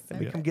 Yes.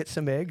 We can get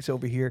some eggs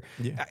over here.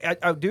 Yeah.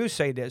 I do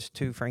say this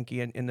too,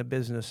 Frankie, in the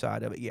business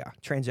side of it. Yeah,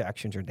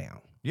 transactions are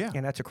down. Yeah,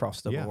 and that's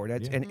across the board.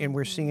 And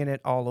we're seeing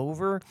it all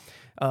over.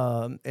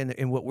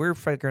 And what we're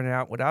figuring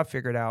out, what I've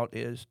figured out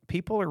is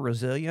people are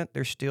resilient.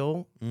 They're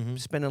still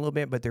spending a little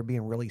bit, but they're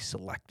being really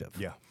selective.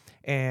 Yeah.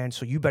 And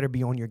so you better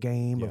be on your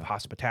game of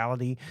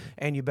hospitality,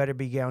 and you better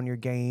be on your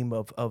game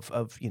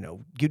of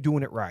you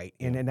doing it right.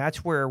 And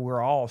that's where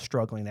we're all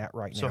struggling at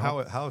right now. So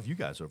how have you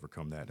guys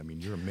overcome that? I mean,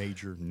 you're a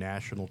major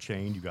national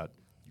chain. You got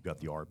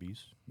the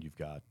Arby's, you've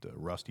got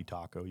Rusty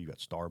Taco, you got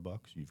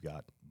Starbucks, you've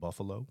got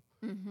Buffalo.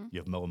 You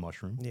have Mellow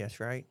Mushroom.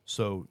 Yes, right.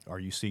 So are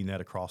you seeing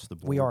that across the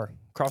board? We are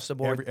across the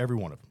board. Every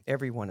one of them.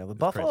 Every one of them.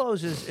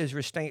 Buffalo's is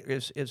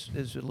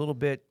a little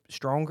bit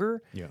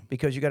stronger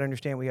because you got to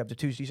understand we have the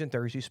Tuesdays and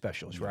Thursdays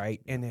specials, right?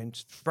 And then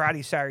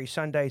Friday, Saturday,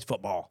 Sundays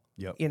football.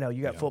 Yep.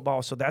 You got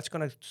football, so that's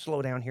going to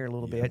slow down here a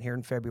little bit here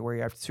in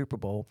February after the Super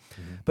Bowl.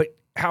 But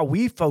how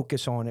we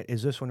focus on it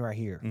is this one right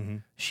here.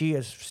 She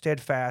is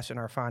steadfast in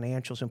our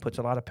financials and puts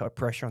a lot of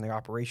pressure on the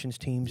operations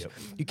teams.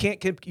 You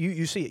can't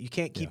you see it. You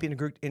can't keep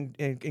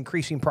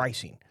increasing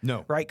pricing.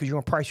 No, right? Because you're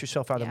going to price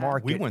yourself out of the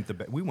market.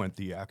 We went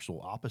the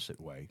actual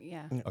opposite way.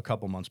 Yeah. A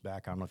couple months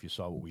back, I don't know if you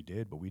saw what we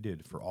did, but we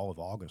did for all of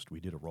August. We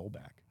did a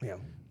rollback. Yeah.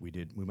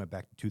 We went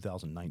back to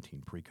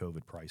 2019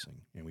 pre-COVID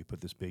pricing, and we put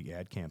this big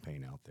ad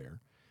campaign out there.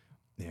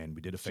 And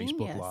we did a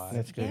Facebook Live.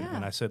 That's good.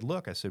 And I said,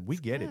 look, we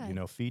get it.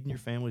 Feeding your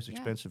family is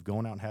expensive.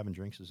 Going out and having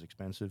drinks is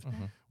expensive.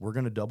 We're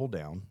going to double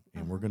down,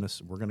 and we're going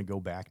to go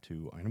back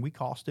to, and we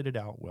costed it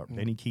out. Well,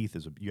 Benny Keith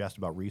you asked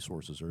about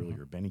resources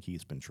earlier. Benny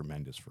Keith's been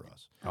tremendous for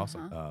us.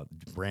 Awesome.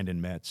 Brandon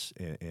Metz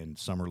and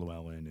Summer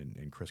Llewellyn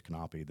and Chris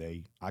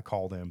Canopi, I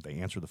call them, they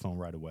answer the phone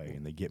right away,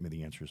 and they get me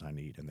the answers I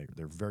need, and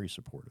they're very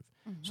supportive.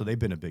 So they've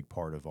been a big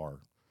part of our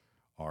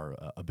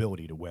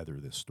ability to weather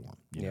this storm.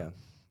 You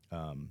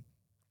know?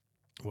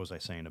 What was I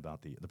saying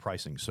about the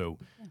pricing? So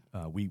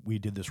we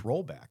did this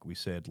rollback. We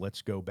said,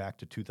 let's go back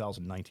to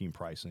 2019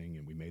 pricing,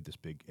 and we made this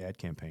big ad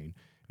campaign,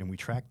 and we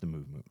tracked the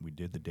movement. We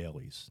did the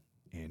dailies,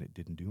 and it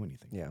didn't do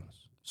anything for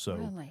us.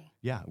 So,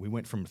 we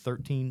went from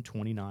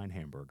 $13.29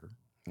 hamburger,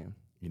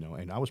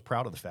 and I was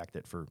proud of the fact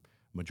that for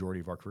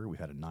majority of our career, we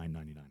had a $9.99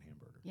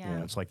 hamburger.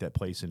 Yeah. It's like that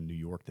place in New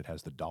York that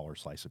has the dollar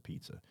slice of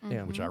pizza,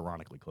 which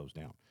ironically closed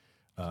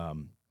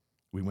down.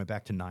 We went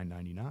back to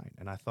 $9.99,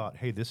 and I thought,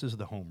 hey, this is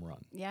the home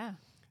run. Yeah.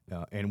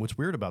 And what's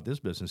weird about this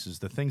business is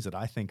the things that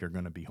I think are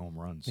going to be home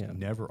runs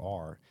never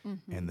are,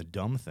 and the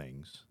dumb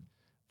things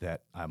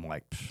that I'm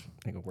like,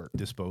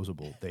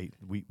 disposable.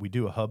 We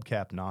do a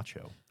hubcap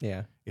nacho.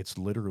 Yeah, it's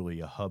literally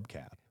a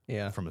hubcap.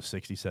 Yeah. From a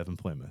 '67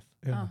 Plymouth.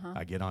 Yeah.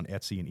 I get on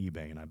Etsy and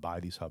eBay and I buy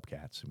these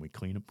hubcaps and we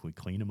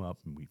clean them up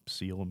and we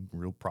seal them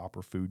real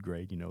proper food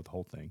grade, the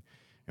whole thing,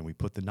 and we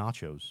put the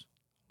nachos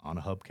on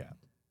a hubcap.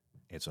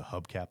 It's a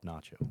hubcap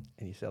nacho.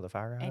 And you sell the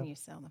fire out? And you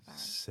sell the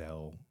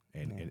fire.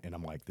 And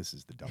I'm like, this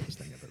is the dumbest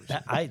thing I've ever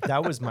seen.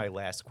 That was my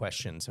last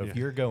question. So if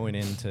you're going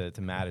into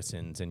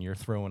Madison's and you're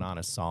throwing on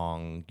a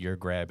song, you're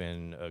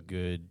grabbing a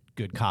good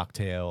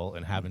cocktail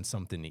and having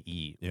something to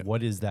eat,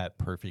 what is that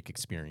perfect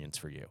experience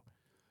for you?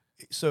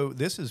 So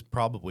this is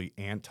probably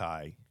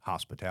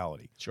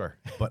anti-hospitality. Sure.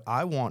 But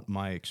I want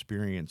my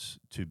experience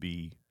to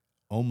be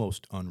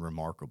almost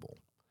unremarkable.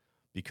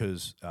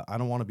 Because I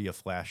don't want to be a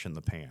flash in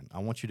the pan. I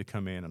want you to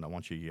come in and I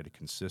want you to get a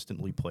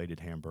consistently plated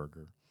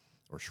hamburger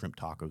or shrimp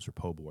tacos or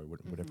po' boy,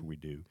 whatever we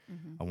do.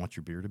 I want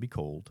your beer to be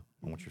cold.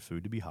 I want your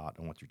food to be hot.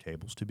 I want your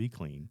tables to be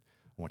clean.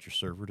 I want your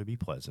server to be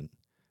pleasant.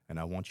 And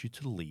I want you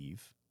to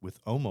leave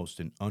with almost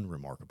an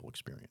unremarkable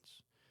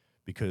experience.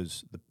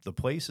 Because the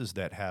places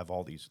that have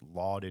all these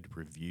lauded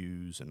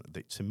reviews, and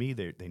to me,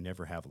 they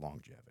never have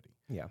longevity.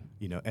 Yeah,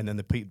 and then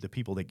the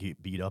people that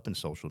get beat up in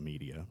social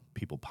media,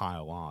 people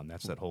pile on.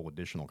 That's that whole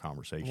additional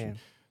conversation.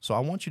 Yeah. So I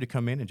want you to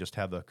come in and just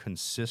have a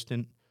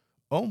consistent,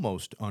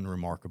 almost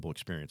unremarkable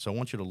experience. So I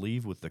want you to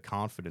leave with the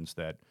confidence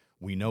that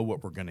we know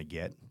what we're going to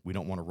get. We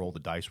don't want to roll the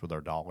dice with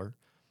our dollar.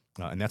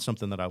 And that's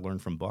something that I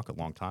learned from Buck a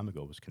long time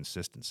ago was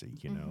consistency,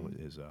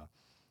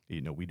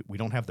 we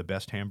don't have the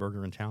best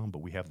hamburger in town, but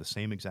we have the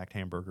same exact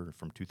hamburger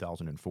from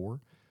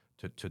 2004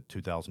 to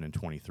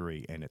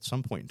 2023. And at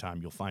some point in time,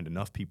 you'll find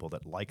enough people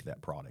that like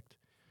that product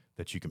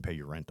that you can pay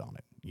your rent on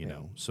it, you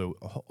know. So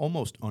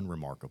almost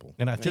unremarkable.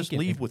 And I think just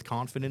leave with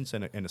confidence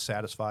and a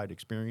satisfied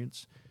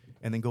experience,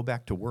 and then go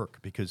back to work,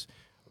 because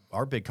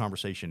our big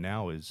conversation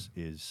now is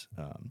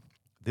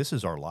this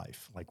is our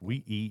life. Like,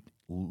 we eat,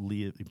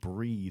 live,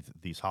 breathe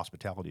these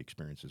hospitality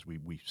experiences.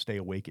 We stay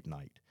awake at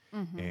night,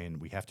 and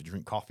we have to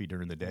drink coffee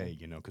during the day,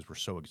 because we're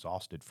so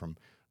exhausted from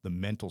the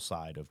mental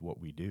side of what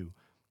we do.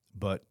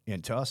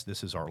 And to us,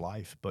 this is our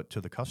life. But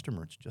to the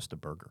customer, it's just a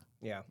burger.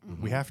 Yeah.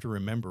 We have to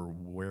remember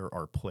where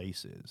our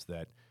place is,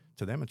 that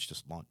to them, it's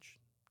just lunch,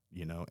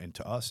 and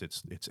to us,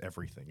 it's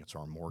everything. It's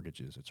our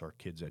mortgages. It's our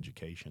kids'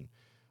 education.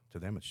 To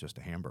them, it's just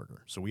a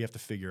hamburger. So we have to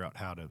figure out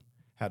how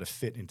to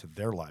fit into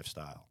their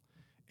lifestyle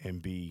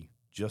and be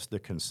just the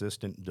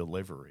consistent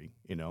delivery,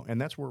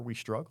 and that's where we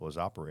struggle as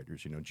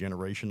operators.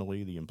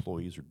 Generationally, the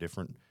employees are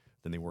different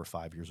than they were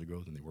 5 years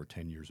ago, than they were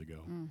 10 years ago.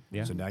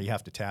 Yeah. So now you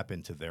have to tap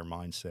into their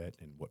mindset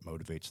and what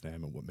motivates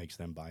them and what makes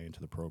them buy into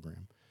the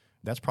program.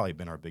 That's probably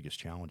been our biggest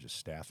challenge, is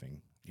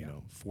staffing,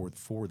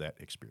 for that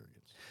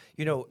experience.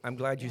 I'm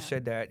glad you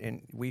said that,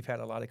 and we've had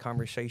a lot of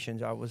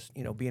conversations. I was,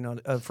 being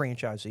on a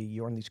franchisee,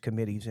 you're on these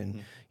committees,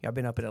 and I've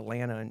been up in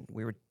Atlanta, and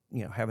we were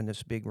having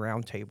this big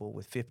round table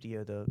with 50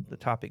 of the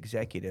top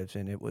executives,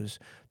 and it was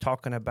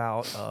talking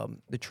about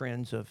the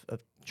trends of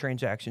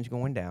transactions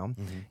going down,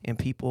 and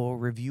people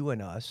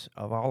reviewing us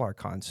of all our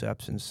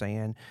concepts and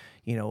saying,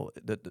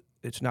 that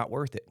it's not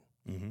worth it.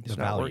 It's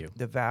The not value.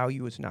 The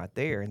value is not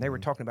there. And they were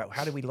talking about,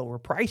 how do we lower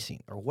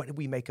pricing, or what do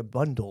we make a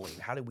bundle, and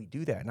how do we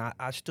do that? And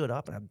I stood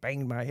up and I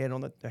banged my head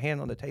on the hand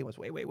on the table and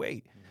said,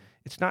 wait.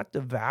 It's not the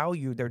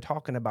value. They're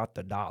talking about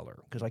the dollar.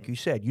 Because like you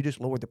said, you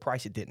just lowered the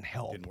price. It didn't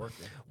help. Didn't work.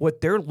 Yeah.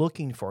 What they're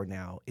looking for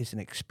now is an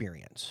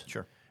experience.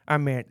 Sure. I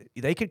mean,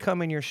 they could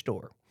come in your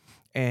store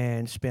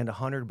and spend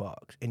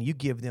 $100, and you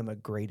give them a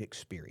great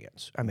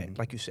experience. I mean,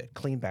 like you said,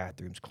 clean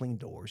bathrooms, clean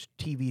doors,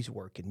 TV's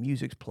working,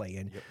 music's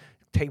playing,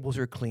 tables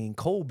are clean,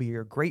 cold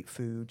beer, great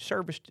food,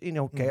 service,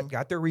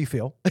 got their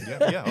refill.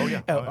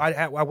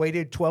 I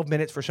waited 12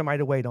 minutes for somebody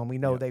to wait on me.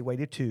 No, they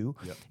waited 2.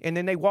 Yep. And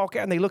then they walk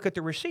out and they look at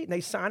the receipt and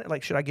they sign it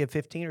like, should I give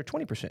 15 or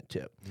 20%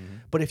 tip?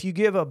 But if you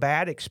give a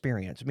bad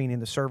experience, meaning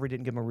the server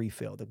didn't give them a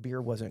refill, the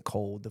beer wasn't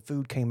cold, the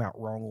food came out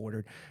wrong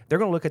ordered, they're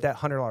going to look at that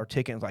 $100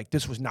 ticket and like,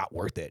 this was not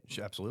worth it.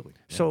 Absolutely.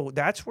 Yeah. So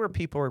that's where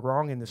people are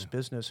wrong in this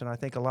business. And I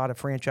think a lot of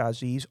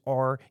franchisees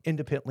or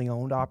independently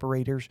owned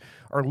operators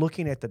are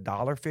looking at the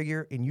dollar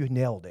figure, and you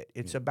nailed it.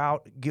 It's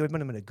about giving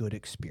them a good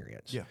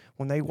experience. Yeah.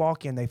 When they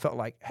walk in, they felt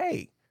like,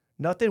 hey,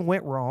 nothing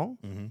went wrong,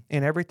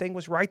 and everything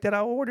was right that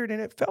I ordered,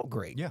 and it felt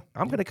great. Yeah.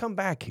 I'm going to come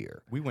back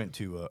here. We went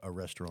to a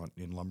restaurant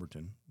in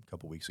Lumberton a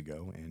couple weeks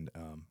ago, and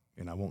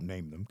I won't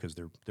name them because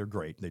they're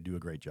great. They do a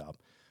great job.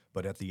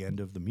 But at the end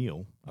of the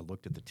meal, I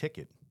looked at the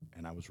ticket,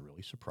 and I was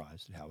really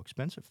surprised at how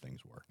expensive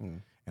things were.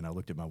 And I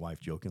looked at my wife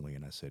jokingly,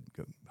 and I said,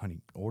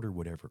 honey, order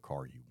whatever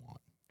car you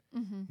want.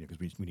 Because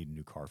we need a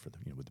new car for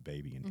with the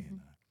baby. And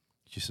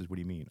she says, what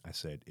do you mean? I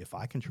said, if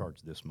I can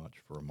charge this much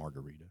for a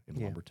margarita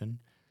in Lumberton,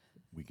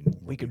 we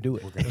can do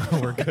it.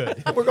 We're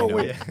good. We're going to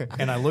win.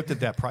 And I looked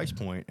at that price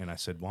point, and I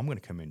said, well, I'm going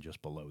to come in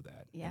just below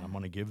that. Yeah. And I'm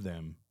going to give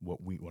them what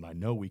I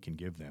know we can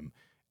give them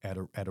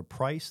at a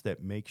price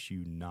that makes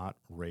you not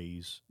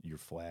raise your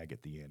flag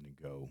at the end and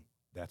go,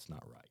 that's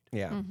not right.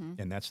 Yeah.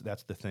 And that's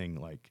the thing.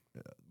 Like,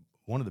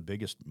 one of the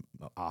biggest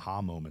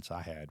aha moments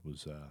I had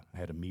was I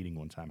had a meeting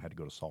one time. I had to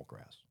go to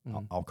Saltgrass.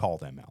 I'll call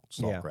them out.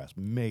 Saltgrass,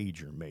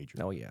 major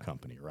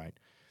company, right?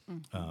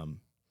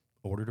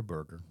 Ordered a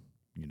burger,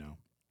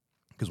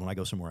 because when I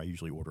go somewhere, I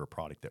usually order a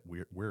product that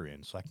we're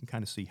in, so I can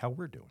kind of see how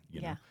we're doing,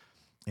 you know.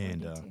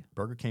 And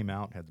burger came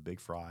out, had the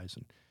big fries,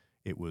 and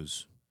it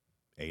was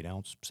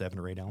 7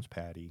 or 8 ounce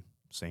patty,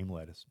 same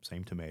lettuce,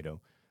 same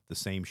tomato, the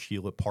same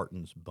Sheila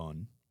Parton's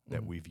bun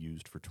that we've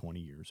used for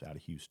 20 years out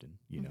of Houston.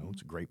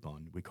 It's a great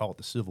bun. We call it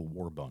the Civil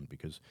War bun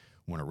because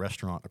when a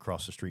restaurant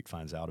across the street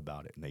finds out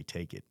about it and they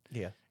take it,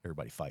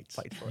 everybody fights.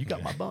 Fight for it. You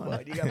got my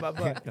bun. You got my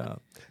bun.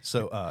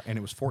 And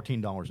it was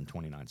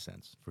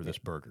 $14.29 for this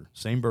burger.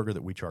 Same burger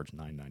that we charge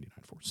 $9.99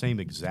 for. Same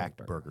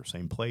exact burger.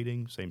 Same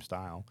plating, same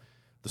style.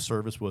 The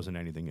service wasn't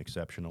anything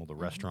exceptional. The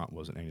restaurant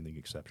wasn't anything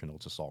exceptional.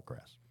 It's a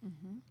Saltgrass.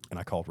 And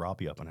I called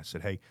Robbie up and I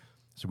said, hey,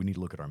 we need to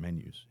look at our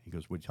menus. He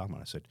goes, what are you talking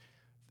about? I said,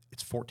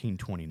 it's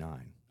 $14.29.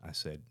 I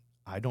said,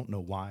 I don't know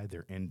why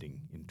they're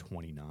ending in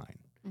 29.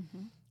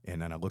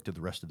 And then I looked at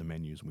the rest of the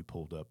menus, and we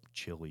pulled up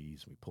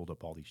Chili's, we pulled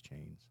up all these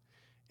chains,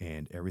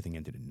 and everything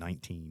ended in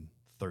 19,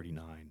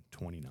 39,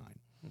 29.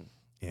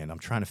 And I'm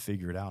trying to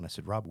figure it out. And I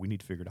said, Rob, we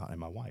need to figure it out.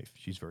 And my wife,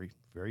 she's very,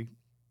 very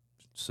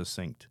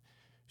succinct.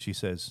 She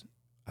says,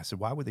 I said,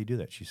 why would they do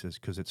that? She says,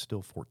 because it's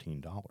still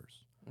 $14.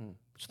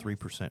 It's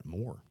 3%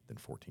 more than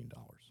 $14.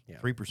 Yeah.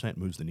 3%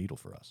 moves the needle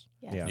for us.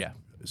 Yes. Yeah.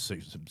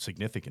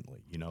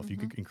 Significantly. You know, if you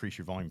could increase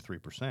your volume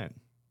 3%.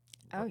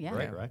 Oh, yeah.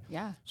 Right?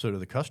 Yeah. So to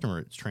the customer,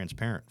 it's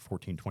transparent.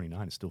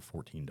 $14.29 is still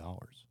 $14.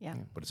 Yeah.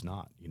 But it's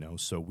not, you know.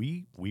 So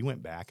we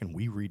went back and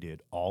we redid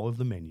all of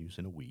the menus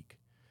in a week.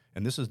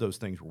 And this is those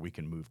things where we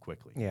can move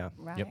quickly. Yeah.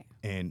 Right.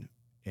 And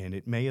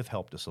it may have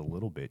helped us a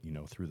little bit, you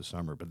know, through the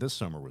summer. But this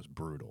summer was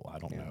brutal. I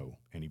don't know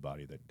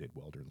anybody that did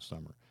well during the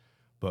summer.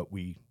 But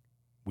we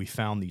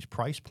found these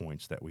price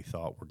points that we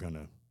thought were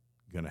gonna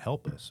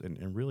help us.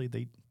 And really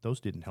those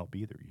didn't help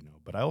either, you know.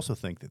 But I also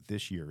think that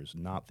this year is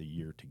not the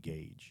year to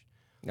gauge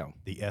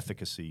the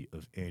efficacy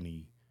of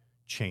any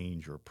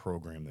change or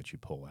program that you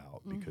pull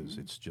out, because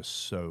it's just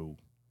so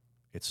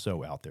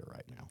out there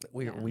right now.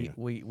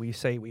 We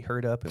say we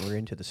herd up and we're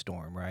into the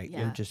storm, right?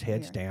 Yeah, We're just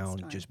heads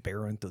down, just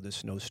barreling through the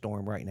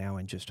snowstorm right now,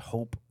 and just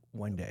hope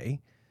one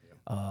day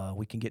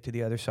we can get to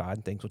the other side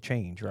and things will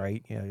change,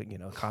 right? You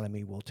know,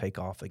 economy will take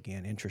off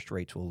again, interest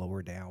rates will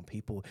lower down.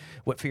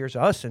 What fears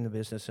us in the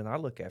business, and I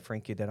look at,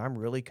 Frankie, that I'm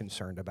really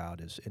concerned about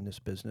is in this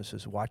business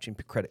is watching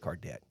credit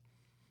card debt.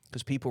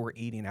 Because people were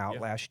eating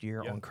out last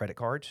year on credit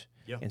cards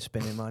and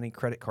spending money.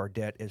 Credit card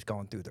debt has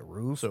gone through the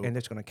roof, and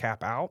it's going to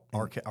cap out.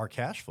 Our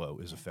cash flow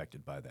is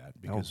affected by that,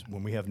 because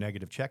when we have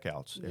negative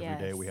checkouts, every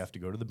day we have to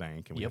go to the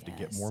bank and we have to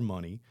get more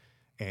money.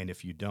 And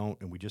if you don't,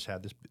 and we just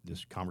had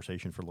this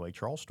conversation for the Lake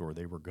Charles store,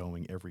 they were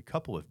going every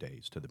couple of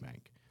days to the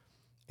bank,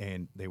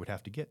 and they would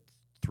have to get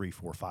 $3,000,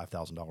 $4,000,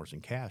 $5,000 in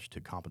cash to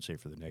compensate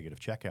for the negative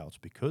checkouts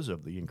because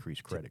of the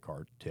increased credit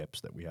card tips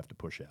that we have to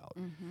push out.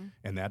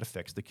 And that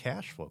affects the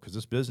cash flow, because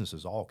this business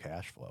is all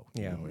cash flow.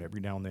 Yeah. You know,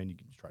 every now and then you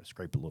can try to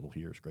scrape a little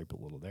here, scrape a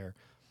little there.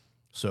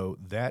 So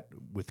that,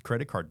 with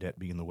credit card debt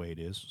being the way it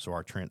is, so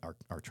our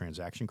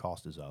transaction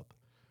cost is up,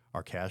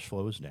 our cash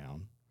flow is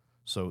down.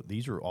 So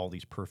these are all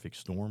these perfect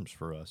storms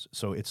for us.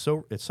 So it's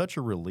such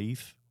a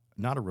relief,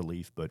 not a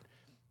relief, but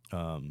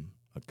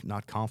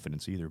not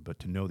confidence either, but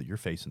to know that you're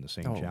facing the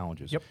same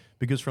challenges.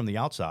 Because from the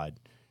outside,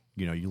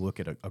 you know, you look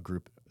at a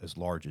group as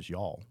large as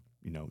y'all,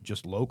 you know,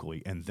 just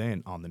locally, and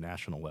then on the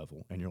national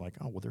level, and you're like,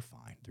 oh, well, they're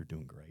fine. They're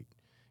doing great.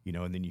 You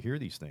know, and then you hear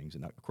these things,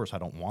 and of course I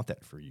don't want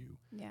that for you.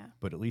 Yeah.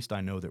 But at least I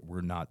know that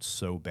we're not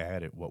so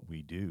bad at what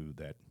we do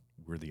that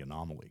we're the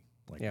anomaly.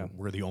 Like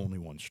we're the only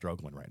ones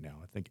struggling right now.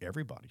 I think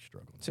everybody's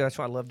struggling. So that's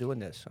why I love doing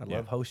this. I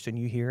love hosting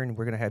you here, and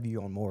we're going to have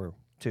you on more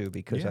too,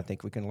 because I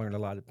think we can learn a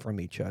lot from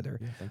each other.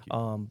 Yeah, thank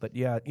you. But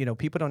you know,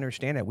 people don't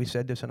understand that. We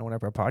said this on one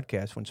of our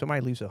podcasts. When somebody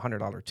leaves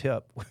 $100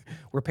 tip,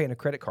 we're paying a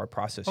credit card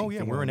processing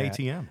fee. We're an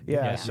ATM.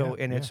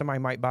 If somebody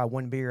might buy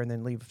one beer and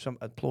then leave some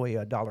employee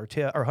 $1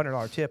 tip or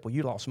 $100 tip, well,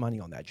 you lost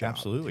money on that job.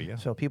 Absolutely, yeah.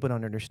 So people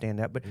don't understand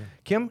that. But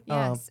Kim,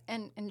 yes,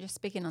 and just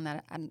speaking on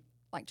that, I'd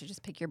like to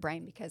just pick your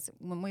brain, because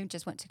when we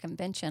just went to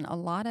convention, a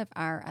lot of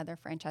our other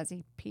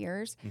franchisee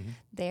peers,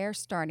 they're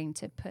starting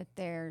to put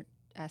their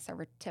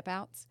server tip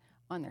outs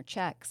on their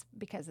checks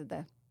because of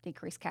the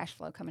decreased cash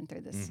flow coming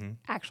through this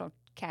actual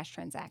cash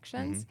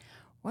transactions.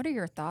 What are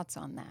your thoughts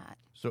on that?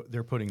 So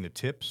they're putting the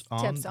tips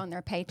on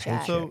their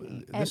paycheck. So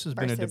this has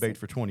been a debate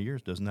for 20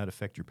 years. Doesn't that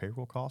affect your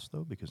payroll costs,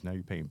 though? Because now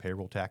you're paying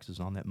payroll taxes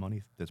on that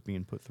money that's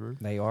being put through.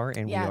 They are,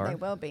 and we are. Yeah, they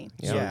will be.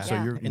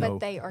 So you're, but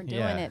they are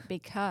doing it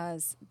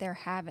because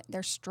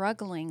they're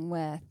struggling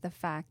with the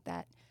fact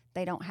that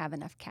they don't have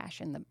enough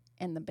cash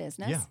in the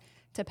business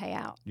to pay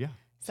out. Yeah.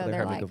 So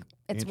they're like,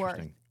 it's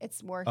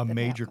worth a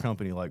major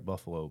company like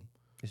Buffalo.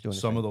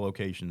 Some of the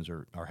locations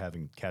are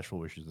having cash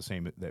flow issues the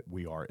same that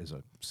we are, as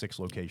a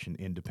 6-location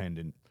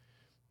independent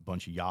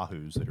bunch of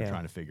yahoos that are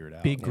trying to figure it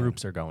out. Big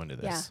groups are going to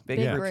this. Big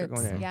groups are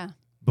going in.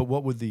 But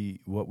what would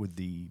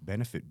the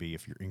benefit be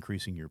if you're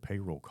increasing your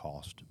payroll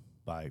cost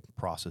by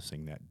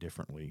processing that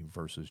differently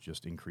versus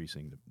just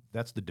increasing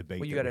that's the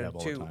debate that we have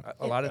all the time.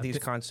 A lot of these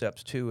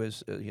concepts too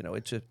is you know,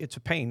 it's a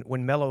pain.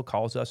 When Mello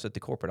calls us at the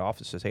corporate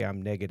office, says, "Hey,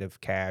 I'm negative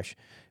cash,"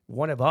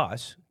 one of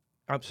us,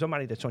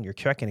 somebody that's on your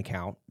checking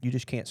account, you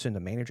just can't send a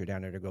manager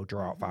down there to go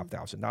draw out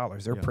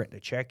 $5,000. They're printing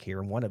a check here,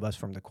 and one of us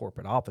from the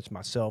corporate office,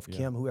 myself,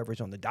 Kim, whoever's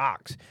on the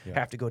docks,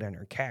 have to go down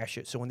there and cash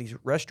it. So in these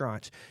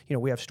restaurants, you know,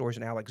 we have stores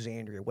in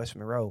Alexandria, West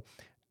Monroe.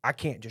 I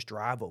can't just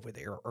drive over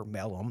there or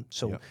mail them.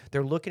 So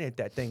they're looking at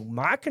that thing.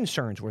 My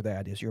concerns were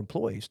that is your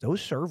employees,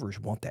 those servers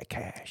want that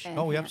cash.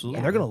 Oh, absolutely.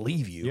 And they're going to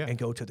leave you and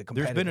go to the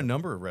competitor. There's been a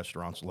number of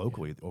restaurants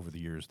locally over the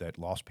years that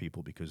lost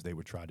people because they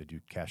would try to do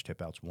cash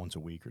tip outs once a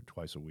week or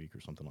twice a week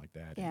or something like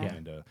that. Yeah.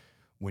 And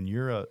when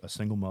you're a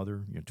single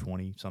mother, you're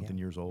 20-something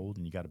years old,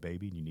 and you got a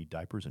baby and you need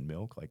diapers and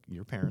milk, like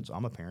your parents,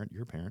 I'm a parent,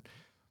 you're a parent,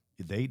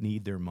 they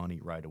need their money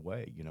right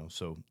away, you know.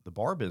 So the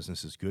bar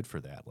business is good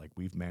for that. Like,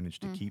 we've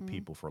managed to keep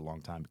people for a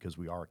long time because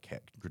we are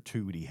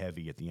gratuity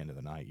heavy at the end of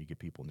the night. You get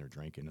people in there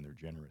drinking and they're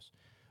generous.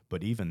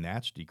 But even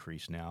that's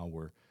decreased now,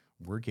 where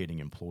we're getting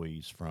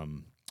employees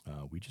from,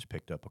 we just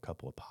picked up a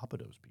couple of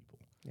Papado's people.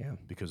 Yeah.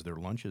 Because their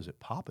lunch is at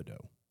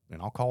Papado.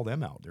 And I'll call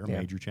them out. They're a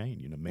major chain,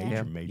 you know,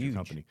 major Huge.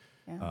 company.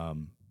 Yeah.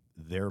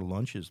 Their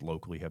lunches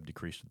locally have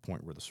decreased to the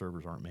point where the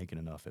servers aren't making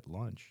enough at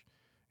lunch.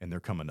 and they're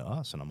coming to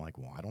us, and I'm like,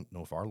 well, I don't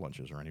know if our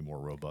lunches are any more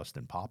robust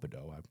than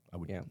Papado. I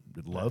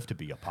would love to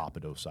be a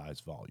Papado size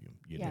volume,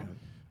 you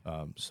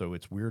know. So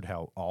it's weird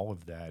how all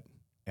of that,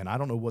 and I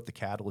don't know what the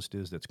catalyst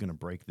is that's going to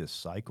break this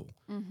cycle.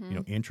 You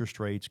know, interest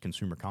rates,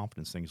 consumer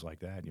confidence, things like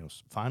that. You know,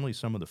 finally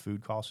some of the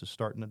food costs is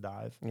starting to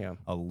dive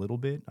a little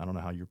bit. I don't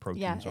know how your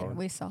proteins are.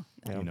 We saw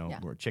that. You know,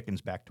 where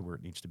chicken's back to where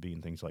it needs to be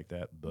and things like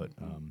that. But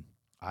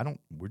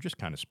we're just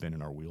kind of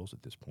spinning our wheels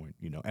at this point,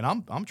 you know. And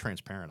I'm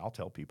transparent. I'll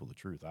tell people the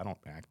truth. I don't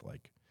act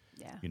like,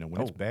 you know,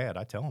 when it's bad,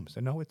 I tell them, I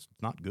say, no, it's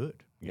not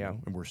good. You know,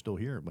 and we're still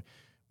here. But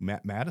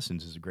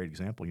Madison's is a great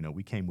example. You know,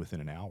 we came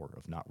within an hour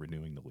of not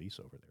renewing the lease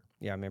over there.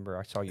 Yeah, I remember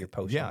I saw your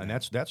post. Yeah, and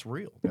that's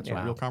real. That's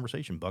a real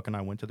conversation. Buck and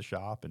I went to the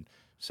shop and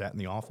sat in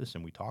the office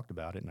and we talked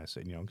about it. And I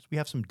said, you know, 'cause we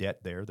have some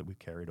debt there that we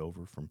carried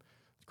over from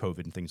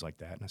COVID and things like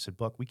that. And I said,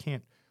 Buck, we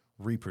can't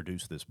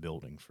reproduce this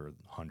building for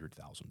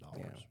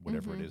 $100,000,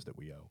 whatever it is that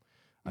we owe.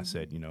 I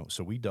said, you know,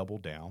 so we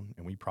doubled down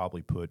and we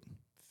probably put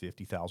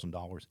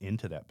 $50,000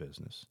 into that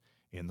business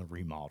in the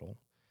remodel.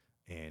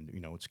 And, you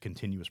know, it's a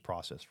continuous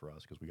process for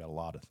us because we got a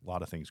lot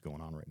of things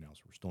going on right now.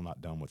 So we're still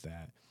not done with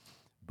that.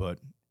 But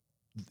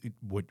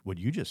what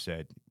you just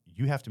said,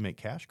 you have to make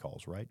cash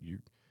calls, right? You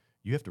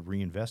have to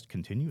reinvest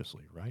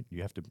continuously, right?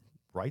 You have to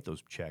write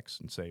those checks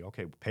and say,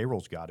 okay,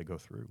 payroll's got to go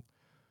through.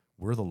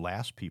 We're the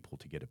last people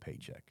to get a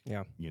paycheck.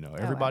 Yeah. You know,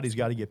 everybody's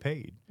got to get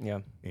paid. Yeah.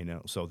 You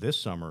know, so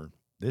this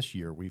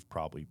year, we've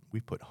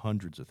put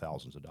hundreds of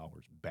thousands of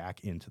dollars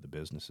back into the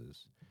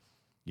businesses.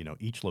 You know,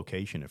 each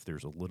location, if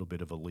there's a little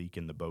bit of a leak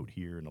in the boat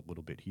here and a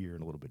little bit here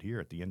and a little bit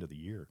here, at the end of the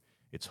year,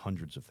 it's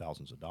hundreds of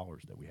thousands of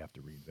dollars that we have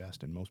to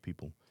reinvest. And most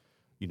people,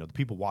 you know, the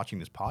people watching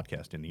this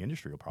podcast in the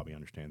industry will probably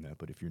understand that.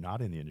 But if you're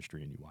not in the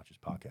industry and you watch this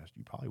podcast,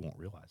 you probably won't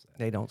realize that.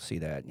 They don't see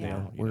that. You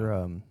know,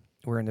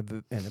 we're in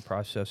the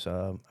process.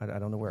 I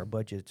don't know where our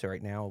budget's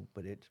right now,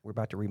 but we're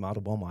about to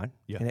remodel Beaumont,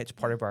 and it's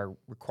part of our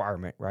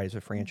requirement, right? As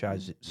a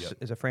franchise,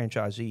 as a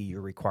franchisee, you're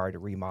required to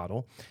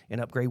remodel and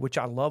upgrade, which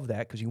I love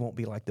that because you won't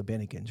be like the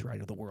Bennigans, right,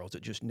 of the world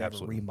that just never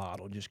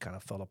remodeled, just kind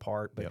of fell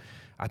apart. But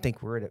I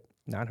think we're at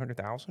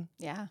 $900,000.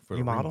 Yeah, for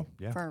remodel.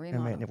 For a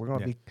remodel. And we're going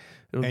to be.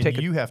 And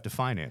you have to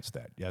finance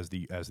that as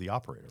the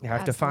operator. You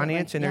have to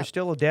finance, and there's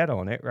still a debt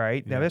on it,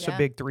 right? Now that's a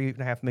big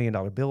 $3.5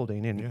 million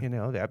building, and you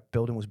know that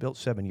building was built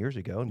 7 years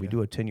ago, and we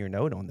do a 10-year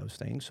note on those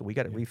things, so we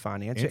got to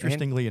refinance it.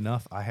 Interestingly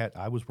enough,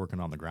 I was working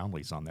on the ground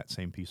lease on that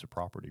same piece of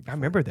property. I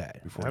remember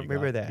that.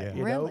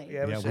 You really?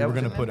 We were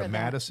going to put a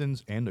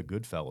Madison's and a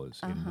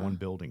Goodfellas in one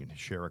building and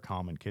share a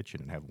common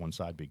kitchen and have one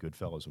side be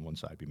Goodfellas and one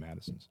side be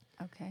Madison's.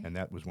 Okay. And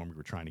that was when we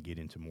were trying to get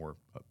into more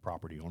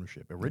property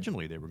ownership.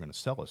 Originally, they were going to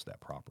sell us that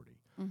property,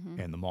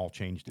 and the mall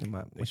changed it.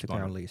 With the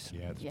ground lease.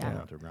 Yeah, they spun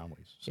out their ground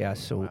lease.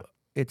 So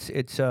it's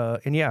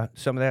and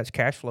some of that's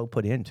cash flow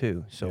put in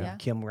too. So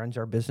Kim runs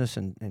our business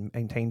and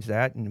maintains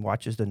that and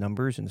watches the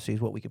numbers and sees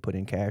what we could put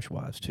in cash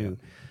wise too.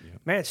 Yeah.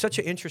 Man, it's such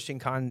an interesting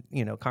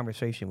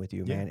conversation with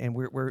you, man. And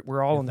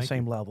we're all on the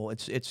same level.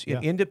 It's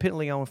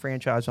independently owned,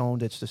 franchise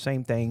owned. It's the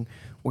same thing.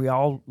 We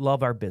all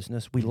love our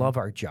business. We love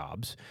our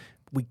jobs.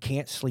 We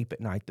can't sleep at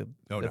night the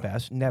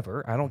best.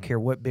 Never. I don't care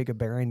what big a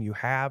bearing you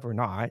have or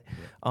not.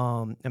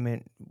 I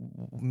mean,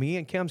 me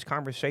and Kim's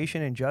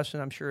conversation, and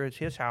Justin, I'm sure it's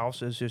his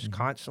house, is just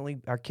constantly,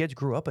 our kids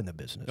grew up in the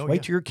business.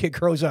 Wait till your kid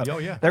grows up. They're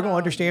going to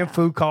understand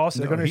food costs.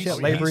 They're going to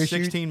understand labor issues.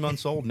 He's 16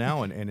 months old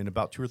now, and in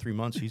about 2 or 3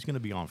 months, he's going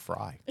to be on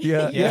Fry.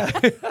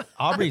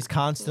 Aubrey's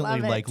constantly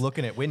like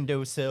looking at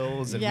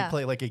windowsills, and we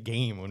play like a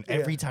game when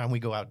every time we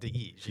go out to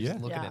eat. She's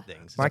looking at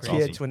things. My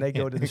kids, when they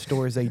go to the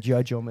stores, they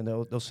judge them, and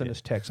they'll send us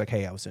texts like,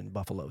 hey, I was in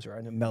Buffalo's or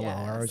in Mellow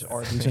or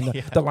Arby's, and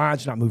the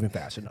line's not moving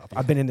fast enough.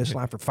 I've been in this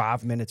line for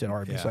 5 minutes at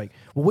Arby's. Like,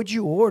 well, what'd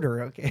you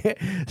order? Okay,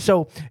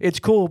 so it's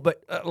cool.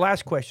 But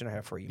last question I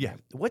have for you. Yeah, man.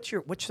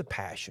 What's the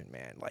passion,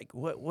 man? Like,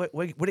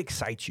 what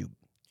excites you?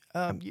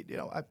 I'm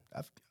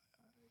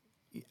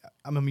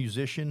a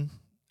musician.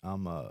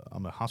 I'm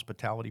a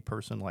hospitality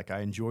person. Like, I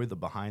enjoy the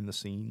behind the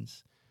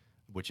scenes,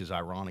 which is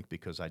ironic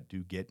because I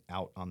do get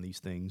out on these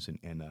things,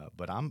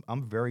 but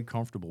I'm very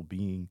comfortable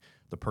being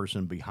the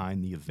person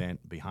behind the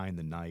event, behind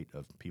the night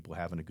of people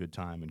having a good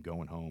time and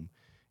going home.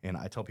 And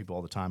I tell people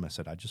all the time, I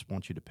said, I just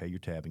want you to pay your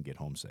tab and get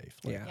home safe.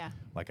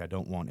 Like I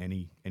don't want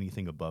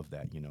anything above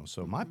that, you know.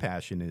 So my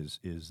passion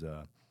is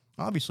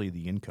obviously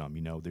the income.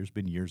 You know, there's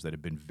been years that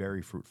have been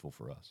very fruitful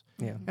for us,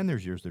 and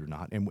there's years that are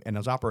not. And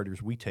as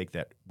operators, we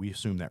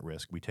assume that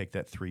risk. We take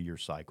that 3-year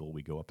cycle.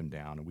 We go up and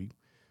down, and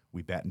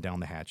we batten down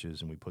the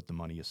hatches and we put the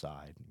money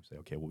aside and say,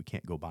 okay, well, we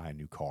can't go buy a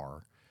new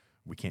car.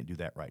 We can't do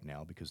that right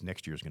now because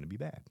next year is going to be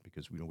bad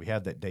because we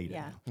have that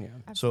data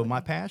now. So my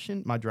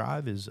passion, my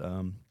drive is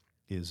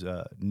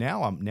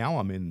now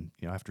I'm in,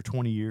 you know, after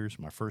 20 years,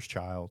 my first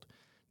child,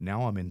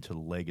 now I'm into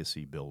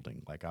legacy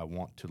building. Like, I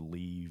want to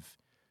leave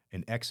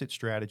an exit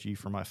strategy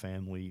for my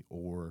family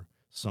or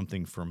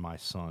something for my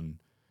son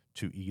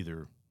to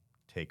either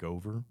take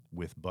over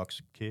with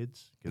Buck's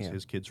kids, because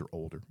his kids are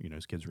older. You know,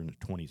 his kids are in their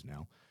 20s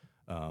now.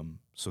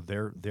 So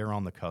they're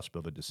on the cusp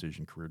of a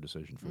career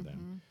decision for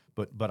them.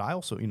 But I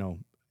also, you know,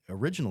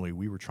 originally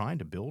we were trying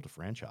to build a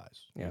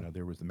franchise. Yeah. You know,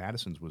 there was the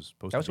Madison's was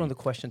supposed That to was be. one of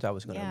the questions I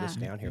was going to Yeah. list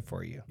down here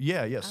for you.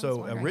 Yeah. was So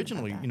wondering about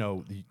originally, that. you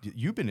know,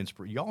 you've been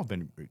y'all have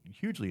been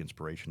hugely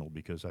inspirational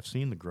because I've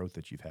seen the growth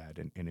that you've had,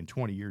 and in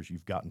 20 years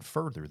you've gotten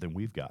further than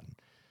we've gotten,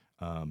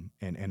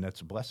 and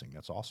that's a blessing.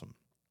 That's awesome.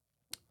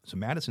 So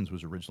Madison's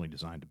was originally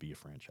designed to be a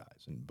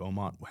franchise, and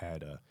Beaumont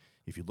had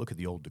if you look at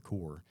the old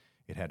decor,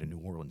 it had a New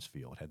Orleans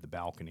feel. It had the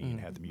balcony and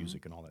it had the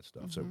music and all that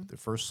stuff. So the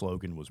first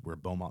slogan was "Where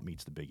Beaumont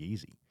meets the Big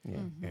Easy,"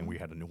 and we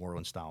had a New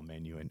Orleans style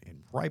menu.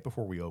 And right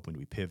before we opened,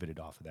 we pivoted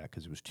off of that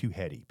because it was too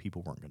heady.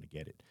 People weren't going to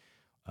get it.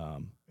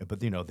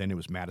 But you know, then it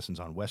was Madison's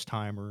on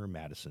Westheimer,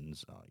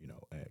 Madison's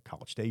at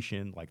College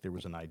Station. Like there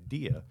was an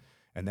idea,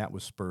 and that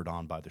was spurred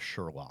on by the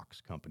Sherlock's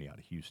company out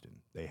of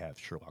Houston. They have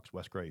Sherlock's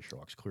West Gray,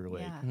 Sherlock's Clear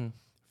Lake, Yeah.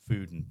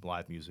 food and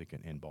live music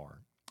and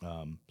bar.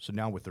 So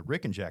now with the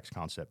Rick and Jack's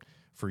concept,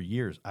 for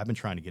years I've been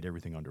trying to get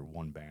everything under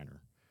one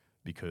banner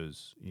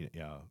because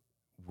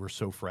we're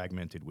so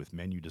fragmented with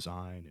menu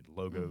design and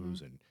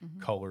logos and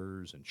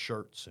colors and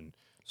shirts, and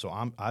so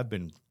I've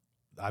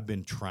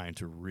been trying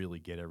to really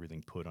get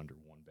everything put under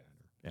one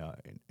banner.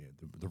 And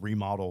the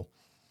remodel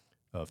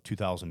of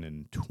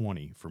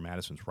 2020 for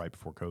Madison's right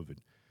before COVID,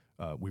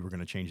 we were going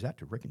to change that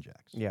to Rick and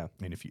Jack's. Yeah.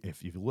 And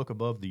if you look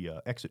above the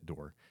exit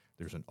door,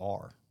 there's an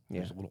R.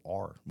 There's Yeah. a little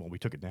R. Well, we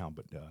took it down,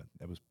 but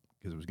that was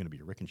because it was going to be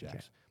a Rick and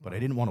Jack's. But I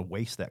didn't want to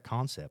waste that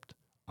concept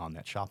on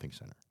that shopping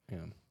center.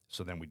 Yeah.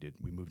 So then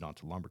we moved on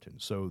to Lumberton.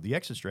 So the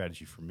exit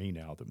strategy for me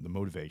now, the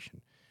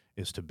motivation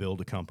is to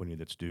build a company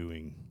that's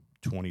doing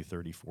 20,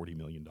 30, 40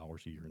 million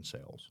dollars a year in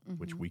sales,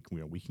 which we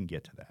can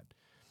get to that.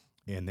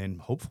 And then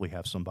hopefully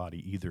have somebody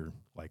either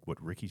like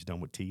what Ricky's done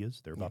with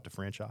Tia's, they're about to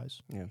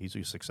franchise. Yeah. He's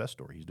a success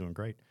story. He's doing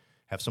great.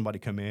 Have somebody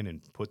come in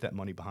and put that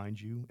money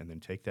behind you and then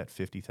take that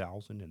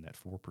 50,000 and that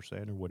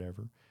 4% or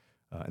whatever.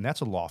 And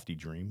that's a lofty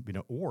dream,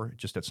 or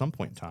just at some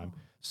point in time,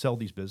 sell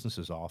these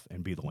businesses off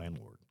and be the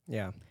landlord.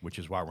 Yeah. Which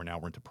is why we're now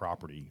into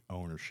property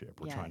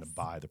ownership. We're trying to Yes.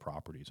 buy the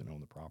properties and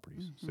own the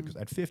properties. So, because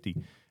at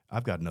 50,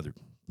 I've got another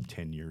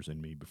 10 years in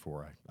me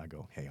before I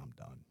go, hey, I'm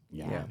done.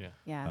 You know?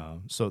 Yeah.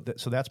 So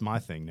that's my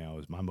thing now.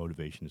 Is my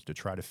motivation is to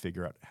try to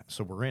figure out.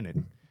 So we're in it.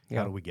 Yeah.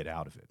 How do we get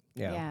out of it?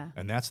 Yeah.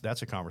 And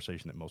that's a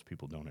conversation that most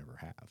people don't ever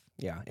have.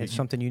 Yeah. It's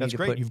something you need That's to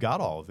great. put. You've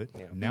got all of it.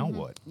 Now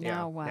what?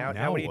 Now what?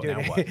 Now what do you do?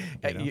 Now what?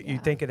 You know? You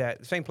think of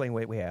that same plain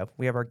way we have.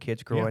 We have our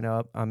kids growing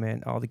up. I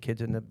mean, all the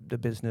kids in the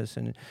business,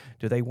 and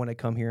do they want to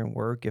come here and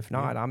work? If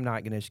not, I'm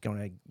not going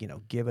to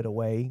give it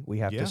away. We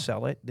have to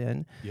sell it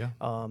then. Yeah.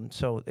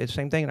 So it's the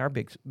same thing in our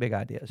big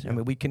ideas. I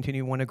mean, we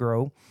continue to want to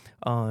grow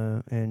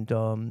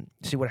and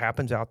see what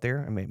happens out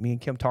there. I mean, me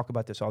and Kim talk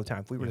about this all the time.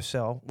 If we were to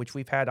sell, which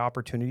we've had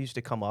opportunities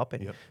to come up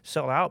and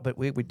sell out, but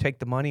we would take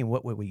the money and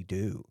what would we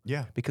do?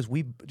 Yeah. Because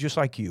we, just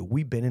like you,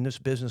 we've been in this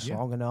business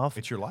long enough.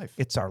 It's your life.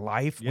 It's our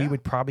life. Yeah. We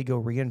would probably go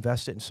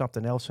reinvest it in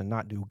something else and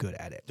not do good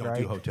at it. Don't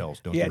right? do hotels.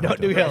 Don't Yeah, do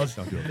don't do hotels. hotels.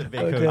 Don't do The hotels. big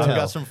I've hotel.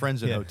 got some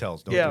friends in Yeah.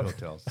 hotels. Don't Yeah. do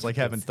hotels. It's like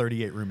having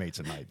 38 roommates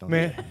a night. Don't do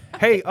Man, that.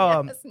 hey, Yes,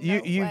 no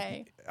you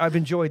way. I've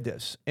enjoyed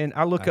this, and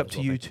I look I up as to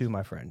well, you thank too,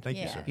 my friend. Thank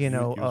you, Yes. sir. You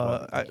know,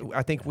 as well.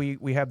 I think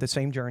we have the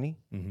same journey.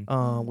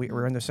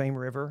 We're in the same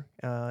river,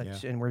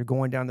 and we're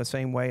going down the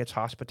same way. It's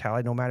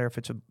hospitality, no matter if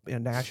it's a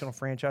national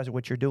franchise or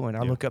what you're doing. I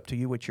look up to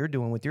you, what you're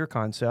doing with your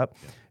concept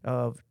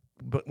of.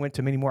 But went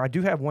to many more. I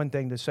do have one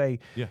thing to say.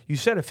 Yeah. You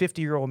said a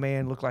 50-year-old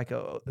man looked like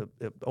a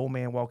old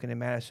man walking in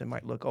Madison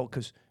might look old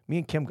because me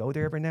and Kim go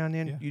there every now and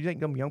then. Yeah. You think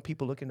them young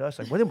people looking at us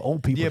like, what are them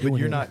old people Yeah, doing but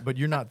you're here? not. But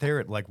you're not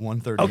there at like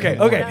 1:30. Okay, in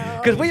the morning. okay,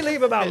 because we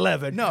leave about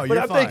 11. No, but you're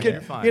I'm fine, thinking,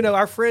 you're fine. you know,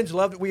 our friends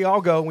loved it. We all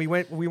go. And we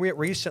went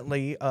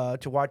recently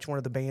to watch one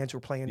of the bands who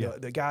were playing. Yeah.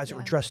 The guys that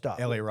were dressed up.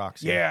 LA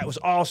Rocks. Yeah, it was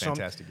awesome.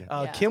 Fantastic.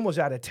 Yeah. Yeah. Kim was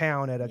out of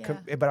town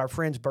at but our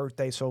friend's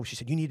birthday, so she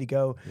said you need to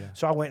go.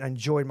 So I went and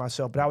enjoyed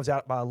myself. But I was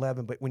out by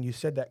 11. But when you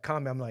said that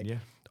comment, I'm like,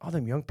 all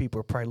them young people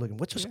are probably looking.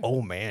 What's this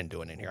old man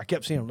doing in here? I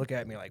kept seeing him look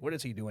at me like, what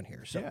is he doing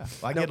here? So Yeah,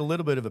 I get a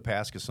little bit of a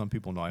pass because some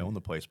people know I own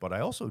the place, but I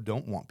also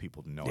don't want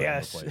people to know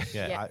Yes. I own the place.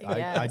 Yeah. I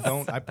Yes.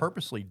 don't. I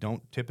purposely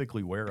don't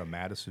typically wear a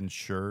Madison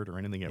shirt or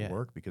anything at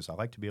work because I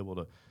like to be able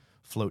to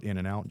float in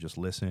and out and just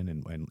listen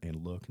and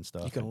look and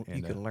stuff.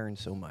 you can learn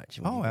so much.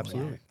 when Oh, you go in.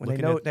 absolutely. When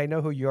Looking they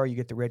know who you are, you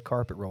get the red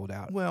carpet rolled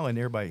out. Well, and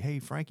everybody, hey,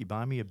 Frankie,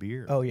 buy me a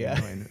beer. Oh, yeah.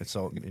 You know, and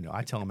so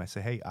I tell them, I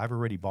say, hey, I've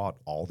already bought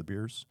all the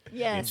beers.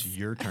 Yes. It's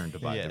your turn to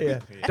buy Yeah. the beer.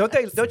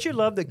 Yeah. Don't you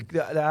love the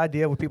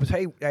idea when people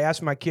say, hey, I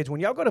ask my kids,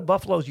 when y'all go to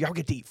Buffalo's, y'all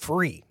get to eat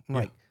free. I'm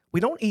like, we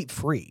don't eat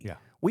free. Yeah.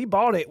 We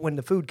bought it when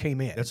the food came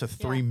in. That's a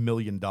 $3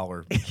 million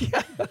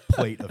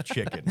plate of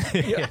chicken.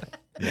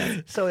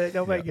 So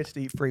nobody gets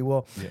to eat free.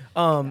 Well,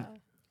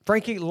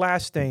 Frankie,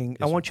 last thing,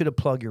 I want you to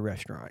plug your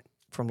restaurant.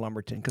 from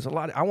Lumberton? Because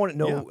I want to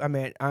know. I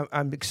mean,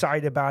 I'm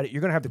excited about it.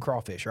 You're going to have the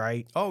crawfish,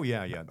 right? Oh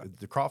yeah.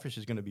 The crawfish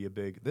is going to be a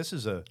big. This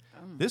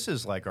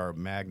is like our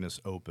magnus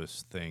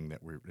opus thing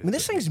that we're. I mean,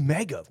 this thing's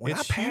mega. When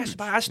I pass huge.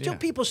 by, I still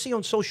people see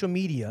on social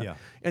media Yeah.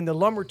 and the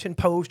Lumberton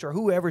Post or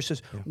whoever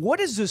says, "What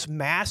is this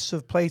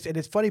massive place?" And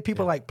it's funny.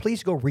 People are like,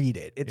 "Please go read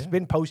it. It's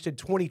been posted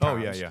 20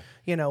 times." Oh yeah.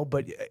 You know,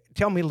 but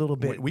tell me a little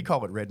bit. We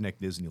call it Redneck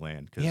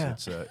Disneyland because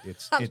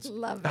it's I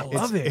love it. I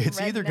love it.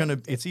 It's either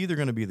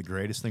gonna be the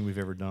greatest thing we've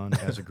ever done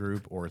as a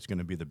group, or it's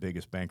gonna be the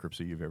biggest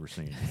bankruptcy you've ever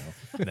seen.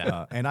 You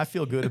know? And I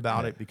feel good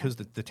about it because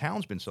the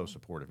town's been so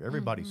supportive.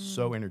 Everybody's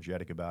so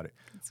energetic about it.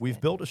 We've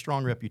built a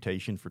strong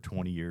reputation for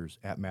 20 years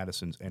at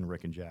Madison's and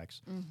Rick and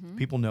Jack's.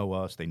 People know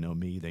us. They know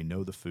me. They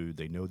know the food.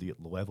 They know the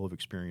level of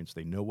experience.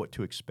 They know what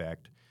to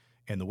expect.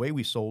 And the way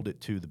we sold it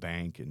to the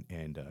bank and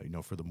you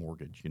know, for the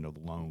mortgage, you know, the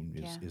loan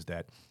is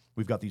that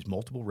we've got these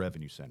multiple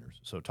revenue centers.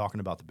 So talking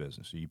about the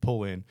business, so you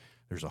pull in,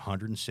 there's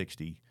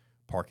 160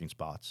 parking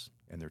spots,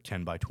 and they're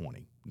 10 by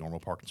 20. Normal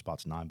parking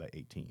spots 9 by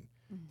 18.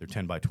 They're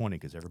 10 by 20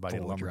 because everybody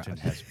in Lumberton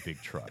has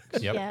big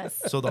trucks. Yep. Yes.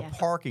 So the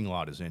parking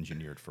lot is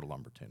engineered for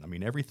Lumberton. I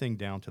mean, everything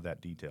down to that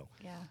detail.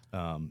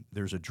 Yeah.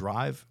 There's a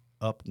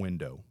drive-up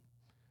window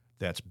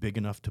that's big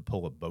enough to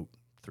pull a boat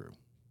through.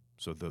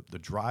 So the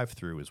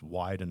drive-through is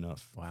wide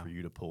enough for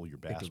you to pull your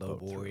bass boat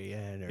through.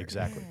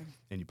 Exactly.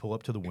 And you pull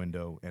up to the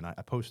window, and I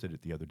posted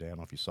it the other day. I don't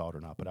know if you saw it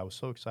or not, but I was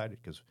so excited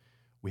because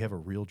we have a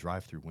real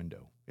drive-through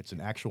window. It's an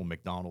actual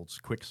McDonald's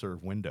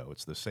quick-serve window.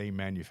 It's the same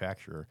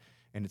manufacturer.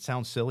 And it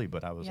sounds silly,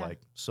 but I was like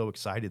so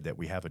excited that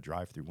we have a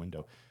drive-through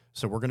window.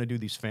 So we're going to do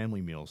these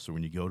family meals. So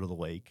when you go to the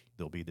lake,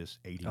 there'll be this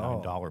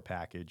 $89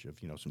 package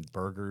of, you know, some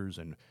burgers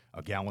and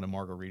a gallon of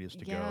margaritas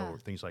to go or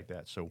things like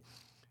that. So,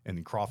 and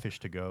then crawfish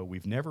to go.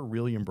 We've never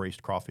really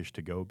embraced crawfish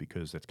to go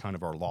because that's kind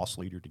of our loss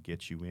leader to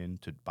get you in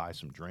to buy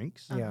some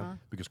drinks. Yeah.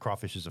 Because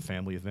crawfish is a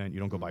family event. You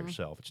don't go by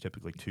yourself. It's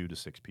typically 2 to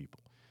 6 people.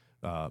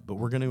 But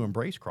we're going to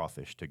embrace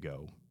crawfish to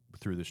go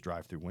through this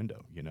drive-through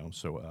window, you know.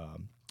 So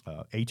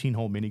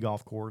 18-hole mini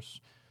golf course,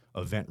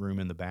 event room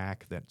in the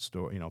back that's,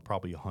 you know,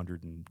 probably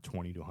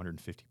 120 to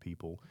 150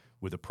 people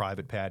with a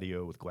private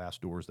patio with glass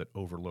doors that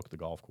overlook the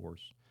golf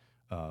course.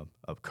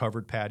 A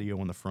covered patio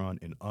in the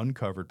front, an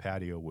uncovered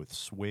patio with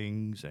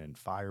swings and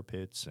fire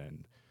pits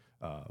and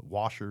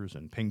washers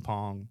and ping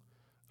pong.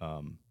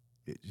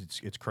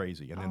 It's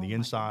crazy. And then the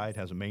inside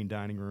has a main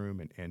dining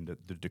room, and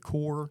the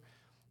decor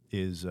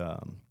is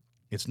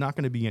it's not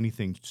going to be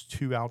anything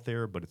too out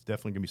there, but it's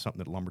definitely going to be something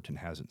that Lumberton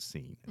hasn't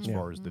seen as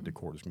far as the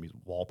decor. There's going to be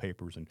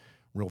wallpapers and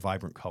real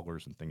vibrant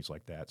colors and things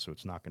like that. So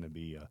it's not going to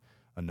be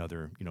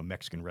another, you know,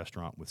 Mexican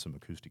restaurant with some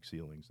acoustic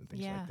ceilings and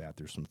things like that.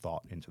 There's some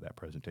thought into that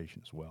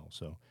presentation as well.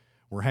 So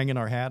we're hanging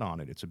our hat on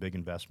it. It's a big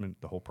investment.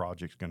 The whole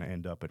project's going to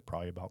end up at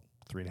probably about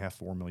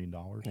 $3.5–4 million.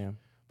 Yeah.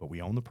 But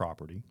we own the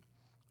property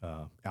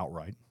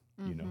outright.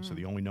 You know, so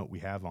the only note we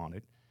have on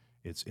it,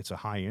 it's a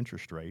high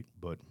interest rate,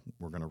 but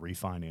we're going to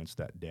refinance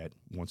that debt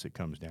once it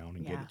comes down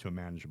and get it to a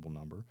manageable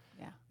number.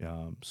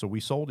 Yeah. So we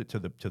sold it to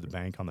the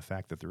bank on the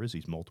fact that there is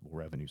these multiple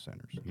revenue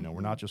centers. You know, we're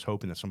not just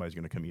hoping that somebody's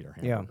going to come eat our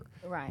hamburger.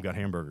 Right. We got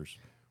hamburgers,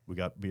 we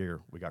got beer,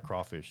 we got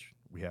crawfish,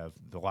 we have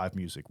the live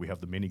music, we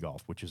have the mini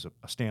golf, which is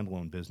a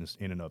standalone business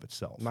in and of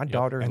itself. My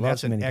daughter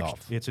loves mini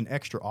golf. It's an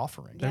extra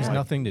offering. There's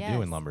nothing to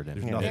do in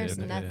Lumberton. There's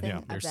nothing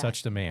of There's that.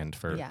 such demand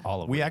for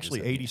all of it. We actually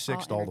 86'd all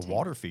the entertainment.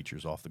 water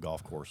features off the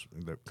golf course.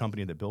 The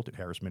company that built it,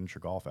 Harris Miniature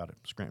Golf out of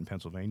Scranton,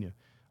 Pennsylvania,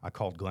 I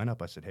called Glenn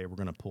up. I said, hey, we're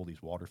going to pull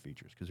these water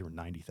features because they were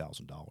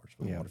 $90,000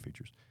 for the water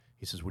features.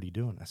 He says, what are you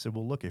doing? I said,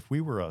 well, look, if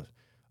we were a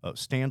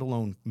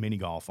standalone mini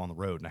golf on the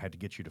road and I had to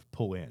get you to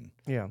pull in,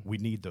 we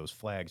need those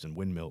flags and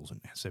windmills. And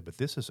I said, but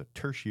this is a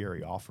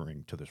tertiary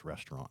offering to this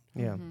restaurant.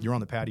 Yeah. You're on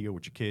the patio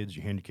with your kids,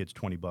 you hand your kids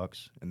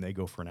 $20 and they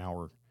go for an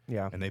hour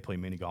and they play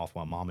mini golf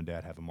while mom and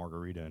dad have a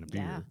margarita and a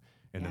beer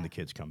and then the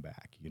kids come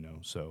back, you know.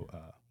 So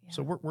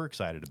so we're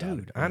excited about it.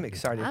 Dude, I'm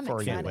excited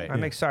for you. excited.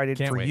 I'm excited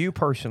Can't for wait. you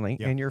personally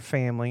and your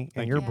family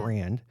and your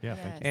brand. Yeah,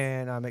 thank you.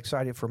 And I'm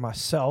excited for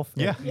myself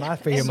and my And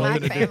family. my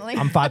family.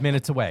 I'm 5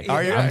 minutes away.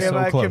 Are you? I'm In so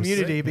my close.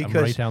 community, I'm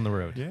because- right down the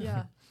road.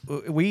 Yeah.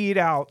 We eat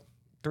out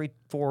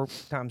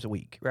 3-4 times a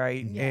week,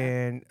 right?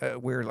 And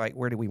we're like,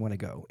 where do we want to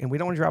go? And we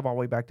don't drive all the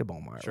way back to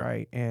Beaumont,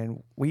 right?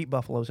 And we eat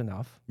buffaloes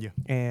enough. Yeah.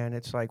 And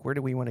it's like, where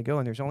do we want to go?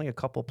 And there's only a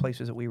couple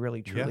places that we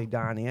really truly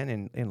dine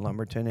in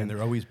Lumberton. And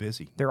they're always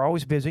busy. They're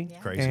always busy.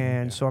 Crazy.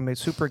 And so I'm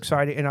super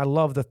excited. And I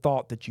love the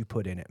thought that you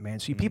put in it, man.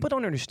 See, people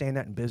don't understand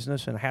that in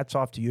business. And hats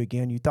off to you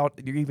again. You thought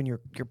even your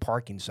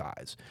parking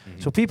size.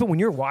 So people, when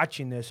you're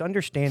watching this,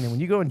 understand that when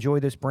you go enjoy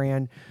this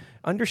brand,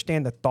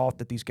 understand the thought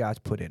that these guys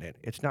put in it.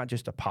 It's not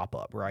just a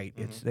pop-up, right?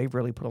 They've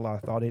really put a lot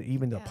of thought in it.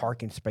 Even the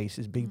parking space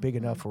is big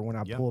enough for when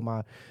I pull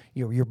my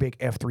your big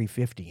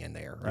F-350 in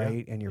there,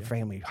 right? And your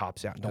family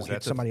hops out and don't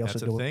hit somebody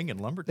else's door. That's a thing in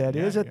Lumberton. That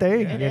is a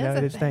thing. It You know,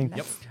 is a it's thing.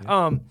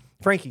 thing.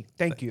 Frankie,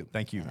 thank you.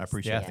 Thank you. I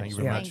appreciate Yeah, it. thank you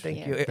very much. Thank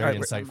you. you. Very Thank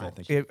you so insightful. much.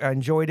 Thank you. I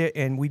enjoyed it,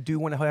 and we do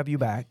want to have you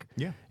back.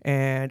 Yeah.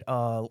 And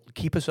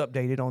keep us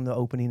updated on the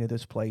opening of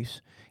this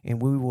place,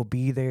 and we will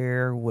be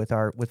there with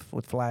our with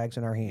flags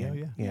in our hand.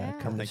 Yeah. Yeah.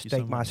 Come to Thank you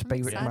stake so my much.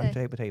 favorite my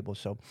excited. table.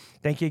 So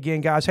thank you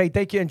again, guys. Hey,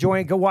 thank you for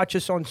enjoying. Go watch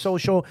us on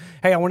social.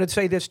 Hey, I wanted to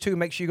say this too.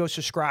 Make sure you go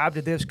subscribe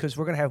to this because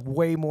we're gonna have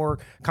way more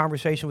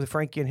conversation with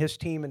Frankie and his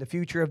team in the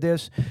future of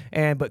this.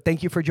 But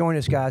thank you for joining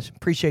us, guys.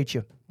 Appreciate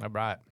you. All right.